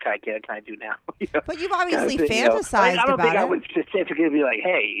bet. Well, what can I do now? But you've obviously fantasized I don't about think it. I would specifically be like,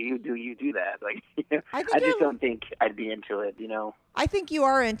 hey, you do that. I just don't think I'd be into it. I think you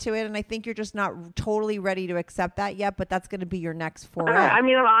are into it, and I think you're just not totally ready to accept that yet, but that's going to be your next foray.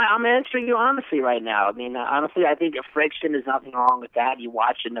 I'm answering you honestly right now. Honestly, I think friction, there's nothing wrong with that. You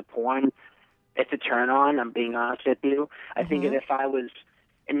watching the porn, it's a turn on. I'm being honest with you. I think that if I was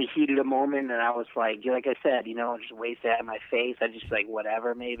in the heat of the moment and I was like I said, just waste that in my face, I just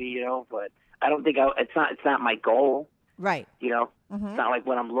whatever, maybe, but I don't think it's not my goal. Right. It's not like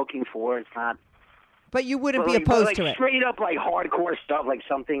what I'm looking for. It's not. But you wouldn't be opposed to it. Straight up hardcore stuff,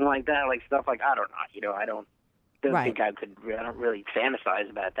 something like that, stuff I don't know, I don't think I could. I don't really fantasize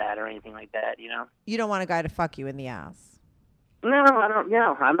about that or anything like that. You don't want a guy to fuck you in the ass. No, I don't.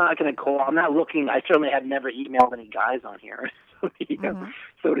 No, I'm not going to call. I'm not looking. I certainly have never emailed any guys on here,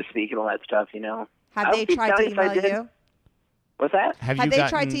 so to speak, and all that stuff. Have they tried to email you? What's that? Have they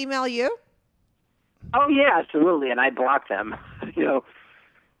tried to email you? Oh yeah, absolutely, and I blocked them.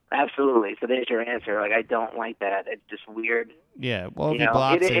 Absolutely. So there's your answer. I don't like that. It's just weird. Yeah. Well, if you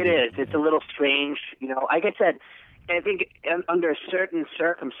block it is. It's a little strange. Like I said, I think under certain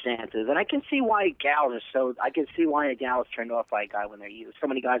circumstances, and I can see why gals are so. I can see why a gal is turned off by a guy when they're so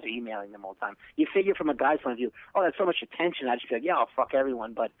many guys are emailing them all the time. You figure from a guy's point of view, oh, that's so much attention. I just feel yeah, I'll fuck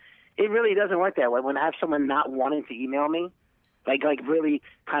everyone. But it really doesn't work that way. When I have someone not wanting to email me, like really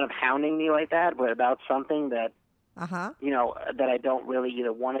kind of hounding me like that, but about something that. That I don't really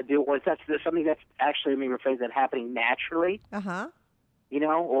either want to do, or that's something that's actually, let me rephrase that, happening naturally. It's or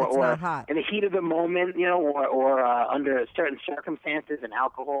not hot. In the heat of the moment, or under certain circumstances and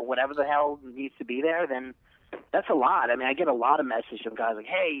alcohol, whatever the hell needs to be there, then that's a lot. I get a lot of messages from guys like,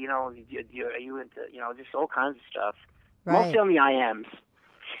 hey, are you into, just all kinds of stuff. Right. Mostly on the IMs.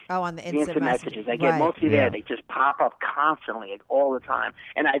 Oh, on the instant messages. I get mostly there. They just pop up constantly, all the time.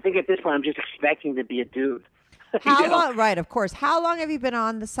 And I think at this point, I'm just expecting to be a dude. How long? Right, of course. How long have you been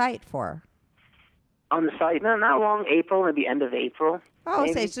on the site for? On the site? No, not long. April, maybe end of April. Oh,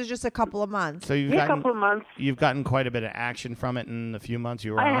 so just a couple of months. So a couple of months. You've gotten quite a bit of action from it in the few months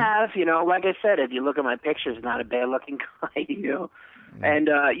you were on. I have. Like I said, if you look at my pictures, not a bad-looking guy. And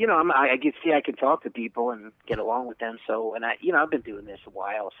I can see I can talk to people and get along with them. So, and I've been doing this a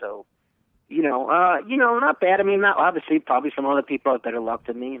while. So. Not bad. Obviously, probably some other people have better luck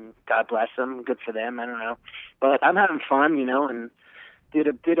than me, and God bless them. Good for them. I don't know, but I'm having fun, and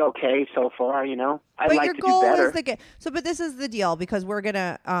did okay so far. I'd like to do better. But this is the deal, because we're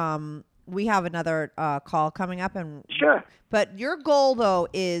gonna we have another call coming up, and sure. But your goal though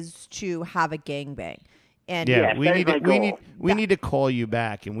is to have a gangbang. And we need to call you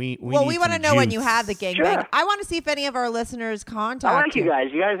back, and we want to know when you have the gangbang. Sure. I want to see if any of our listeners contact you. I like you guys.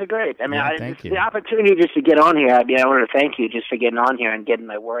 You guys are great. Thank you. The opportunity just to get on here. I want to thank you just for getting on here and getting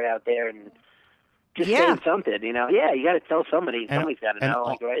my word out there and just saying something. Yeah, you got to tell somebody. Somebody's got to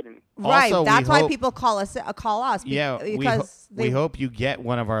know. Right. Right. That's why people call us. Yeah. Because we hope you get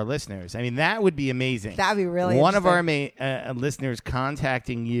one of our listeners. That would be amazing. That'd be really one of our listeners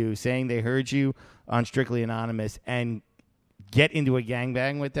contacting you, saying they heard you on Strictly Anonymous and get into a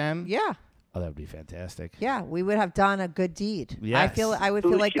gangbang with them. Yeah. Oh, that would be fantastic. Yeah, we would have done a good deed. Yes. I would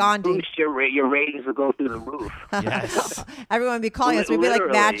feel like Gandhi. Boost your ratings will go through the roof. Yes. Everyone would be calling us. We'd be like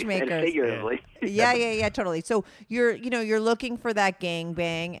matchmakers. And figuratively. Yeah, totally. So you're looking for that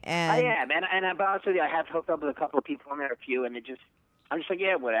gangbang, and I am, and I'm honest with you, I have hooked up with a couple of people in there, a few, and I'm just like,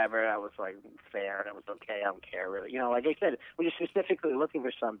 yeah, whatever. I was like, fair, and it was okay. I don't care really. Like I said, when you're specifically looking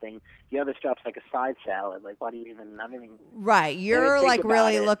for something, the other stuff's like a side salad. Like, why do you even? Right, you're like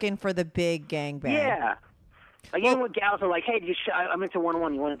really looking for the big gangbang. Yeah. Even when gals are like, hey, I'm into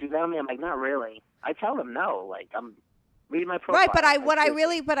 1-on-1. You want to do that with me? I'm like, not really. I tell them no. Like, I'm Read my profile.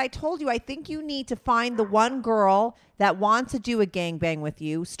 Right, but I told you, I think you need to find the one girl that wants to do a gangbang with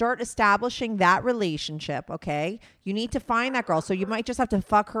you. Start establishing that relationship, okay? You need to find that girl. So you might just have to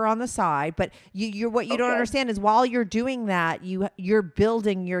fuck her on the side. But what you don't understand is while you're doing that, you're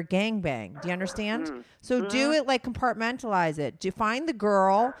building your gangbang. Do you understand? So do it like compartmentalize it. Find the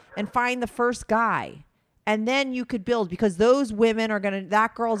girl and find the first guy. And then you could build, because those women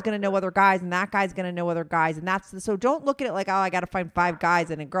that girl's going to know other guys and that guy's going to know other guys. And so don't look at it like, oh, I got to find 5 guys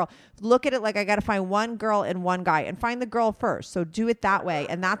and a girl. Look at it like I got to find one girl and one guy, and find the girl first. So do it that way.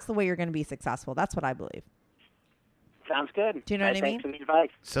 And that's the way you're going to be successful. That's what I believe. Sounds good. Do you know what I mean? Thanks for the advice.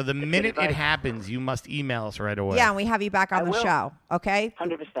 So the minute it happens, you must email us right away. Yeah, and we have you back on the show. Okay?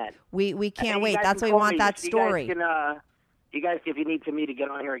 100%. We can't wait. That's why we want that story. You guys, if you need me to get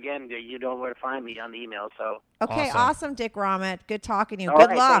on here again, you know where to find me on the email. So okay, awesome, Dick Ramit. Good talking to you. All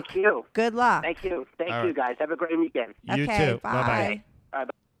Good right, luck. Thank you. Good luck. Thank you. Thank you, guys. Have a great weekend. You okay, too. Bye. Bye.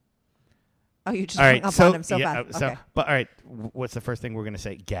 Oh, you just all right, hung up on him so fast. Okay. But all right, what's the first thing we're going to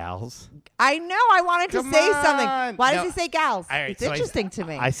say? Gals? I know. I wanted to say something. Why does he say gals? All right, it's interesting to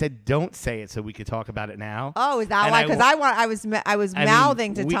me. I said don't say it so we could talk about it now. Oh, is that why? Because I was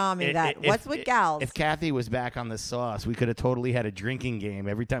mouthing to Tommy what's with gals? If Kathy was back on the sauce, we could have totally had a drinking game.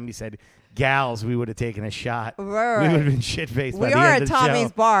 Every time he said gals, we would have taken a shot. Right. We would have been shit-faced by the We are end at of the Tommy's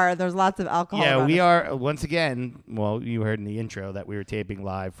show. bar. There's lots of alcohol. Yeah, around we us. are, once again, well, you heard in the intro that we were taping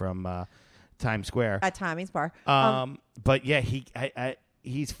live from Times Square. At Tommy's bar. But yeah,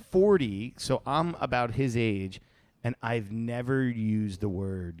 he's 40, so I'm about his age, and I've never used the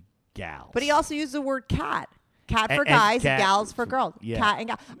word gals. But he also used the word cat. Cat for And guys, cat gals for girls. yeah. Cat and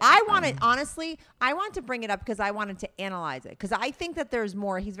gal. I want to bring it up because I wanted to analyze it. Because I think that there's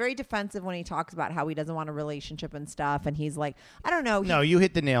more. He's very defensive when he talks about how he doesn't want a relationship and stuff. And he's like, I don't know. No, you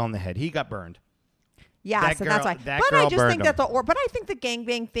hit the nail on the head. He got burned. Yes, and that's why. But I just think that but I think the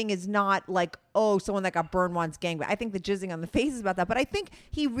gangbang thing is not like, oh, someone that got burned wants gangbang. I think the jizzing on the face is about that. But I think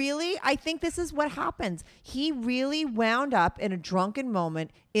I think this is what happens. He really wound up in a drunken moment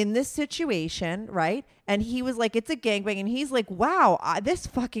in this situation, right? And he was like, it's a gangbang. And he's like, wow, this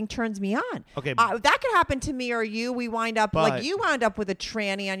fucking turns me on. Okay. That could happen to me or you. We wind up, like you wound up with a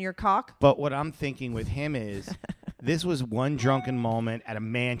tranny on your cock. But what I'm thinking with him is this was one drunken moment at a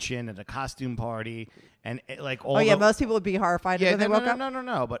mansion, at a costume party. And like all most people would be horrified when they woke up.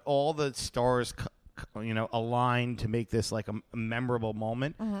 No. But all the stars, aligned to make this like a memorable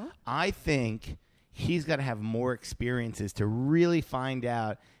moment. Mm-hmm. I think he's got to have more experiences to really find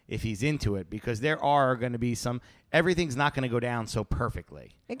out if he's into it, because there are going to be everything's not going to go down so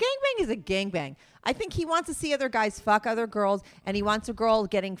perfectly. A gangbang is a gangbang. I think he wants to see other guys fuck other girls, and he wants a girl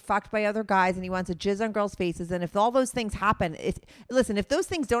getting fucked by other guys, and he wants to jizz on girls' faces. And if all those things happen, if those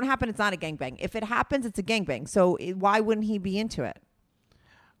things don't happen, it's not a gangbang. If it happens, it's a gangbang. So why wouldn't he be into it?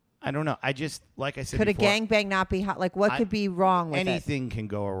 I don't know. I just, like I said could before, a gangbang not be hot? Like, what could be wrong with anything can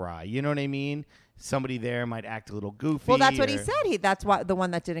go awry. You know what I mean? Somebody there might act a little goofy. Well, that's what he said. That's why the one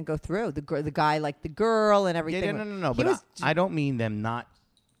that didn't go through. The guy liked the girl and everything. Yeah, no. But I don't mean them not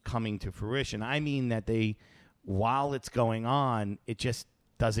coming to fruition. I mean that while it's going on, it just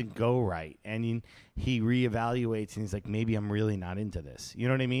doesn't go right. And he reevaluates and he's like, maybe I'm really not into this. You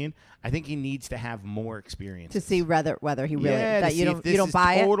know what I mean? I think he needs to have more experience to see whether he really that you don't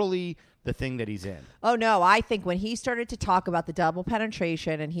buy it. Totally the thing that he's in. Oh no, I think when he started to talk about the double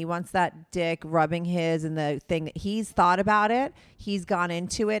penetration and he wants that dick rubbing his and the thing that he's thought about it, he's gone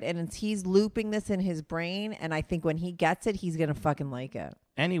into it and he's looping this in his brain, and I think when he gets it, he's gonna fucking like it.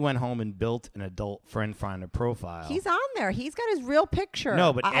 And he went home and built an adult friend finder profile. He's on there. He's got his real picture.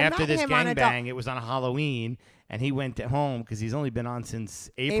 No, but after this gangbang, it was on Halloween, and he went home because he's only been on since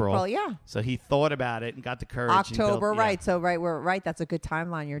April. Yeah. So he thought about it and got the courage. October, right. So, we're right. That's a good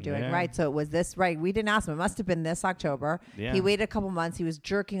timeline you're doing, right? So it was this, right. We didn't ask him. It must have been this October. Yeah. He waited a couple months. He was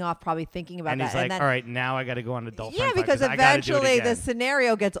jerking off, probably thinking about that. And he's like, all right, now I got to go on adult friend finder. Yeah, because eventually the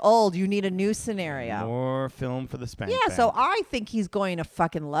scenario gets old. You need a new scenario. More film for the spank. Yeah, so I think he's going to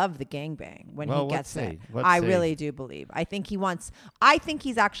fucking love the gangbang when he gets it. I really do believe. I think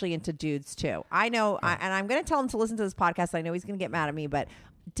he's actually into dudes too. I know, and I'm going to tell him to listen to this podcast. I know he's going to get mad at me, but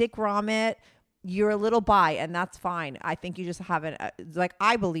Dick Ramit, you're a little bi, and that's fine. I think you just haven't,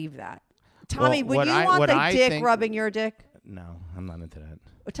 I believe that. Tommy, would you want the dick rubbing your dick? No, I'm not into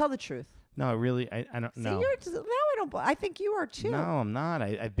that. Tell the truth. No, really, I don't know. I think you are too. No, I'm not.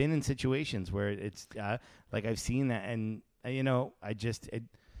 I've been in situations where it's I've seen that, and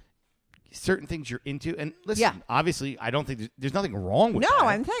certain things you're into, and listen, obviously, I don't think there's nothing wrong with that. No,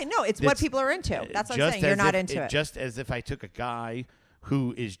 I'm saying it's what people are into. That's what I'm saying. You're not into it. Just as if I took a guy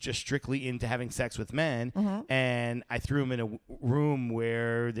who is just strictly into having sex with men, and I threw him in a room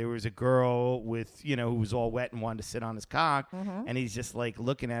where there was a girl with, you know, who was all wet and wanted to sit on his cock, and he's just like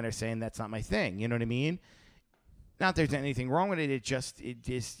looking at her saying, that's not my thing. You know what I mean? Not there's anything wrong with it. It just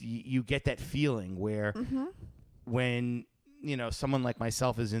you get that feeling where when, you know, someone like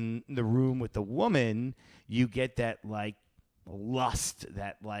myself is in the room with the woman, you get that like lust,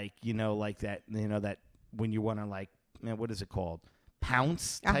 that like, you know, like that, you know, that when you want to like, man, what is it called?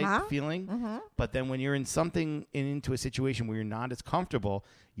 Pounce type feeling. But then when you're in something into a situation where you're not as comfortable,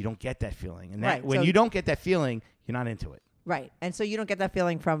 you don't get that feeling. And that when you don't get that feeling, you're not into it. Right. And so you don't get that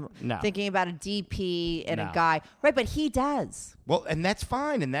feeling from thinking about a DP and a guy. Right. But he does. Well, and that's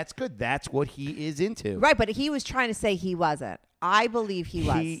fine. And that's good. That's what he is into. Right. But he was trying to say he wasn't. I believe he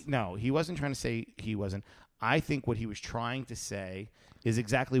was. No, he wasn't trying to say he wasn't. I think what he was trying to say is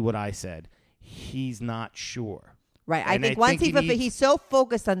exactly what I said. He's not sure. Right. I think once he's so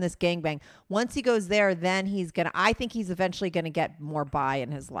focused on this gangbang, once he goes there, then I think he's eventually going to get more bi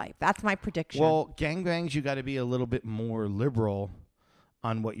in his life. That's my prediction. Well, gangbangs, you got to be a little bit more liberal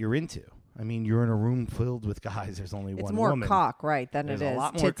on what you're into. I mean, you're in a room filled with guys. There's only one woman. It's more cock, right, than There's it is. There's a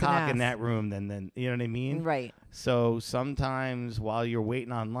lot more cock in that room than, you know what I mean? Right. So sometimes while you're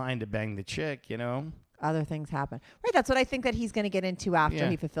waiting online to bang the chick, you know, other things happen. Right. That's what I think that he's going to get into after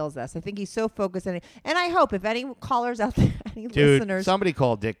he fulfills this. I think he's so focused on it. And I hope if any callers out there, any listeners. Somebody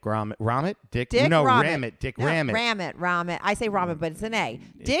called Dick Ramit. Ramit? Ramit. I say Ramit, but it's an A.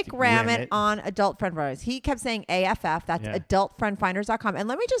 Dick Ramit on Adult Friend Finders. He kept saying AFF. That's adultfriendfinders.com. And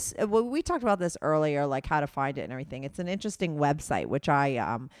let me just, we talked about this earlier, like how to find it and everything. It's an interesting website, which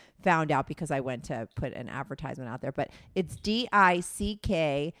I found out because I went to put an advertisement out there. But it's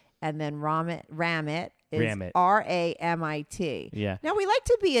DICK. And then Ramit is RAMIT. Yeah. Now, we like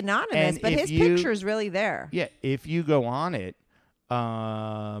to be anonymous, but his picture is really there. Yeah. If you go on it,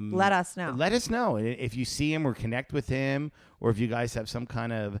 let us know. Let us know. If you see him or connect with him, or if you guys have some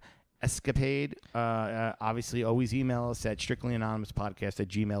kind of escapade, obviously always email us at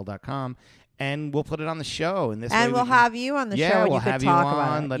strictlyanonymouspodcast@gmail.com. And we'll put it on the show. And we'll have you on the show. Yeah, we'll have you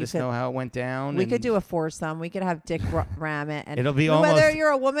on. Let us know how it went down. We could do a foursome. We could have Dick Ramit. And it'll be whether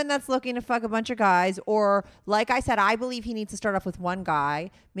you're a woman that's looking to fuck a bunch of guys, or like I said, I believe he needs to start off with one guy.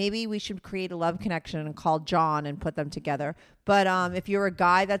 Maybe we should create a love connection and call John and put them together. But if you're a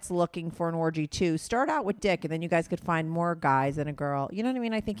guy that's looking for an orgy too, start out with Dick, and then you guys could find more guys and a girl. You know what I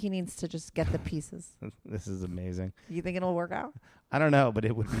mean? I think he needs to just get the pieces. This is amazing. You think it'll work out? I don't know, but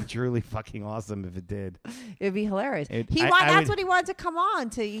it would be truly fucking awesome if it did. It would be hilarious. That's what he wanted to come on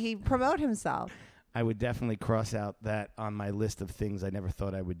to promote himself. I would definitely cross out that on my list of things I never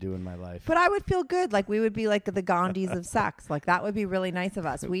thought I would do in my life. But I would feel good. Like we would be like the Gandhis of sex. Like that would be really nice of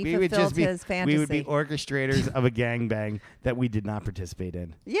us. We fulfilled his fantasy. We would be orchestrators of a gangbang that we did not participate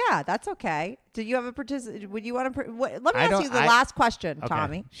in. Yeah, that's okay. Do you have a Would you want to? Let me ask you the last question, okay,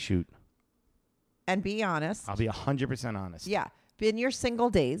 Tommy. Shoot. And be honest. I'll be 100% honest. Yeah. In your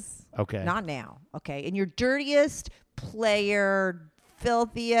single days. Okay. Not now. Okay. In your dirtiest player,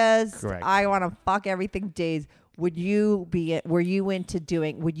 filthiest, correct, I want to fuck everything days. Would you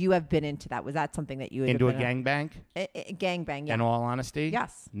have been into that? Was that something that you into a gangbang? Gangbang, yeah. In all honesty?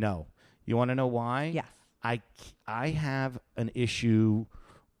 Yes. No. You want to know why? Yes. I have an issue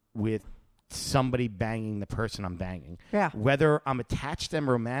with somebody banging the person I'm banging. Yeah. Whether I'm attached to them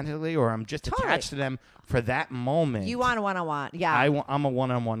romantically or I'm just attached to them for that moment. You want a one-on-one. Yeah. I'm a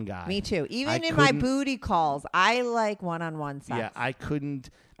one-on-one guy. Me too. Even in my booty calls, I like one-on-one sex. Yeah, I couldn't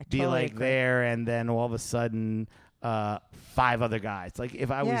be like there and then all of a sudden 5 other guys. Like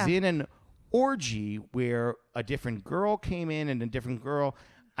if I was in an orgy where a different girl came in and a different girl,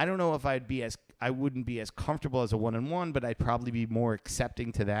 I don't know if I wouldn't be as comfortable as a one-on-one, but I'd probably be more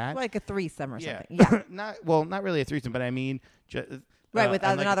accepting to that. Like a threesome or something. Yeah. not really a threesome, but I mean, with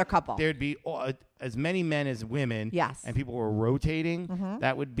another couple. There'd be as many men as women. Yes. And people were rotating. Mm-hmm.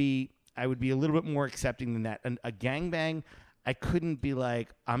 I would be a little bit more accepting than that. And a gangbang, I couldn't be like,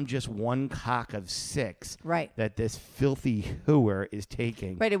 I'm just one cock of 6 that this filthy hooer is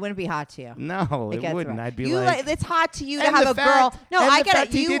taking. Right, it wouldn't be hot to you. No, it wouldn't. Right. I'd be like... It's hot to you to have a girl. No, I get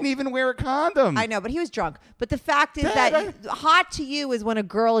it. He didn't even wear a condom. I know, but he was drunk. But the fact is that hot to you is when a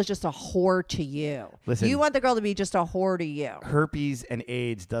girl is just a whore to you. Listen, you want the girl to be just a whore to you. Herpes and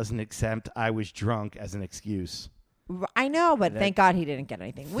AIDS doesn't accept I was drunk as an excuse. I know, but thank God he didn't get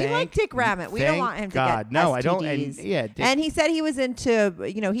anything. We like Dick Ramit. We don't want him to get no, STDs. I don't. And he said he was into,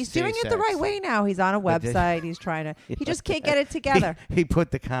 he's doing it the right way now. He's on a website. He's trying to. He just can't get it together. He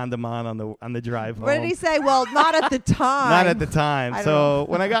put the condom on the drive home. What did he say? Well, not at the time. Not at the time. So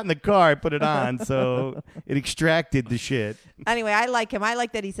when I got in the car, I put it on. So it extracted the shit. Anyway, I like him. I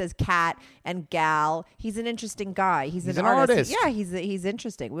like that he says cat and gal. He's an interesting guy. He's an artist. Yeah, he's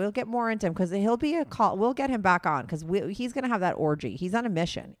interesting. We'll get more into him because he'll be a call. We'll get him back on because he's going to have that orgy. He's on a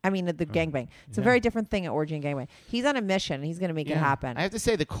mission. I mean, the gangbang. It's a very different thing at orgy and gangbang. He's on a mission. And he's going to make it happen. I have to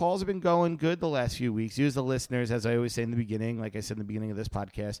say the calls have been going good the last few weeks. You as the listeners, as I always say in the beginning, like I said in the beginning of this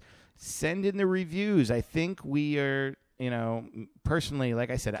podcast, send in the reviews. I think we are. Personally,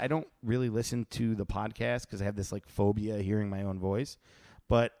 like I said, I don't really listen to the podcast because I have this like phobia of hearing my own voice.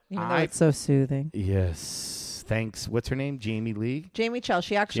 But it's so soothing. Yes. Thanks. What's her name? Jamie Lee? Jamie Chell.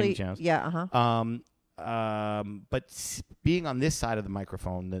 She actually. Jamie Chell. Yeah. But being on this side of the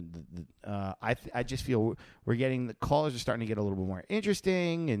microphone, I just feel we're getting the callers are starting to get a little bit more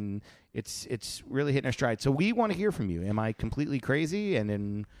interesting, and it's really hitting our stride. So we want to hear from you. Am I completely crazy? And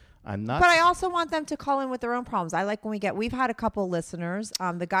then I'm not. But I also want them to call in with their own problems. I like when we've had a couple listeners.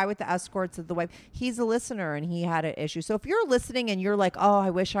 The guy with the escorts of the wife, he's a listener and he had an issue. So if you're listening and you're like, oh,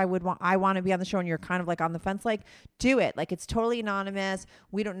 I wish I want to be on the show, and you're kind of like on the fence, like do it. Like it's totally anonymous.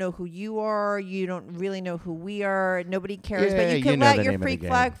 We don't know who you are. You don't really know who we are. Nobody cares. But you can let your freak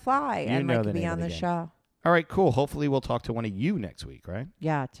flag fly and like be on the show. All right, cool. Hopefully we'll talk to one of you next week, right?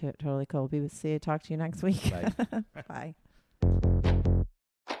 Yeah, totally cool. Talk to you next week. Bye. Bye.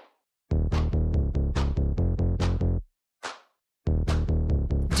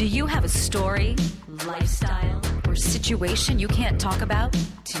 Do you have a story, lifestyle, or situation you can't talk about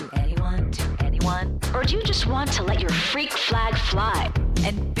to anyone? Or do you just want to let your freak flag fly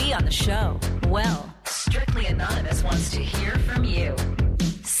and be on the show? Well, Strictly Anonymous wants to hear from you.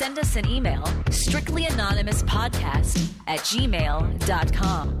 Send us an email,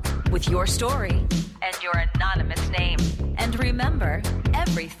 strictlyanonymouspodcast@gmail.com with your story and your anonymous name. And remember,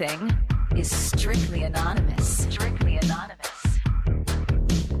 everything is strictly anonymous. Strictly Anonymous.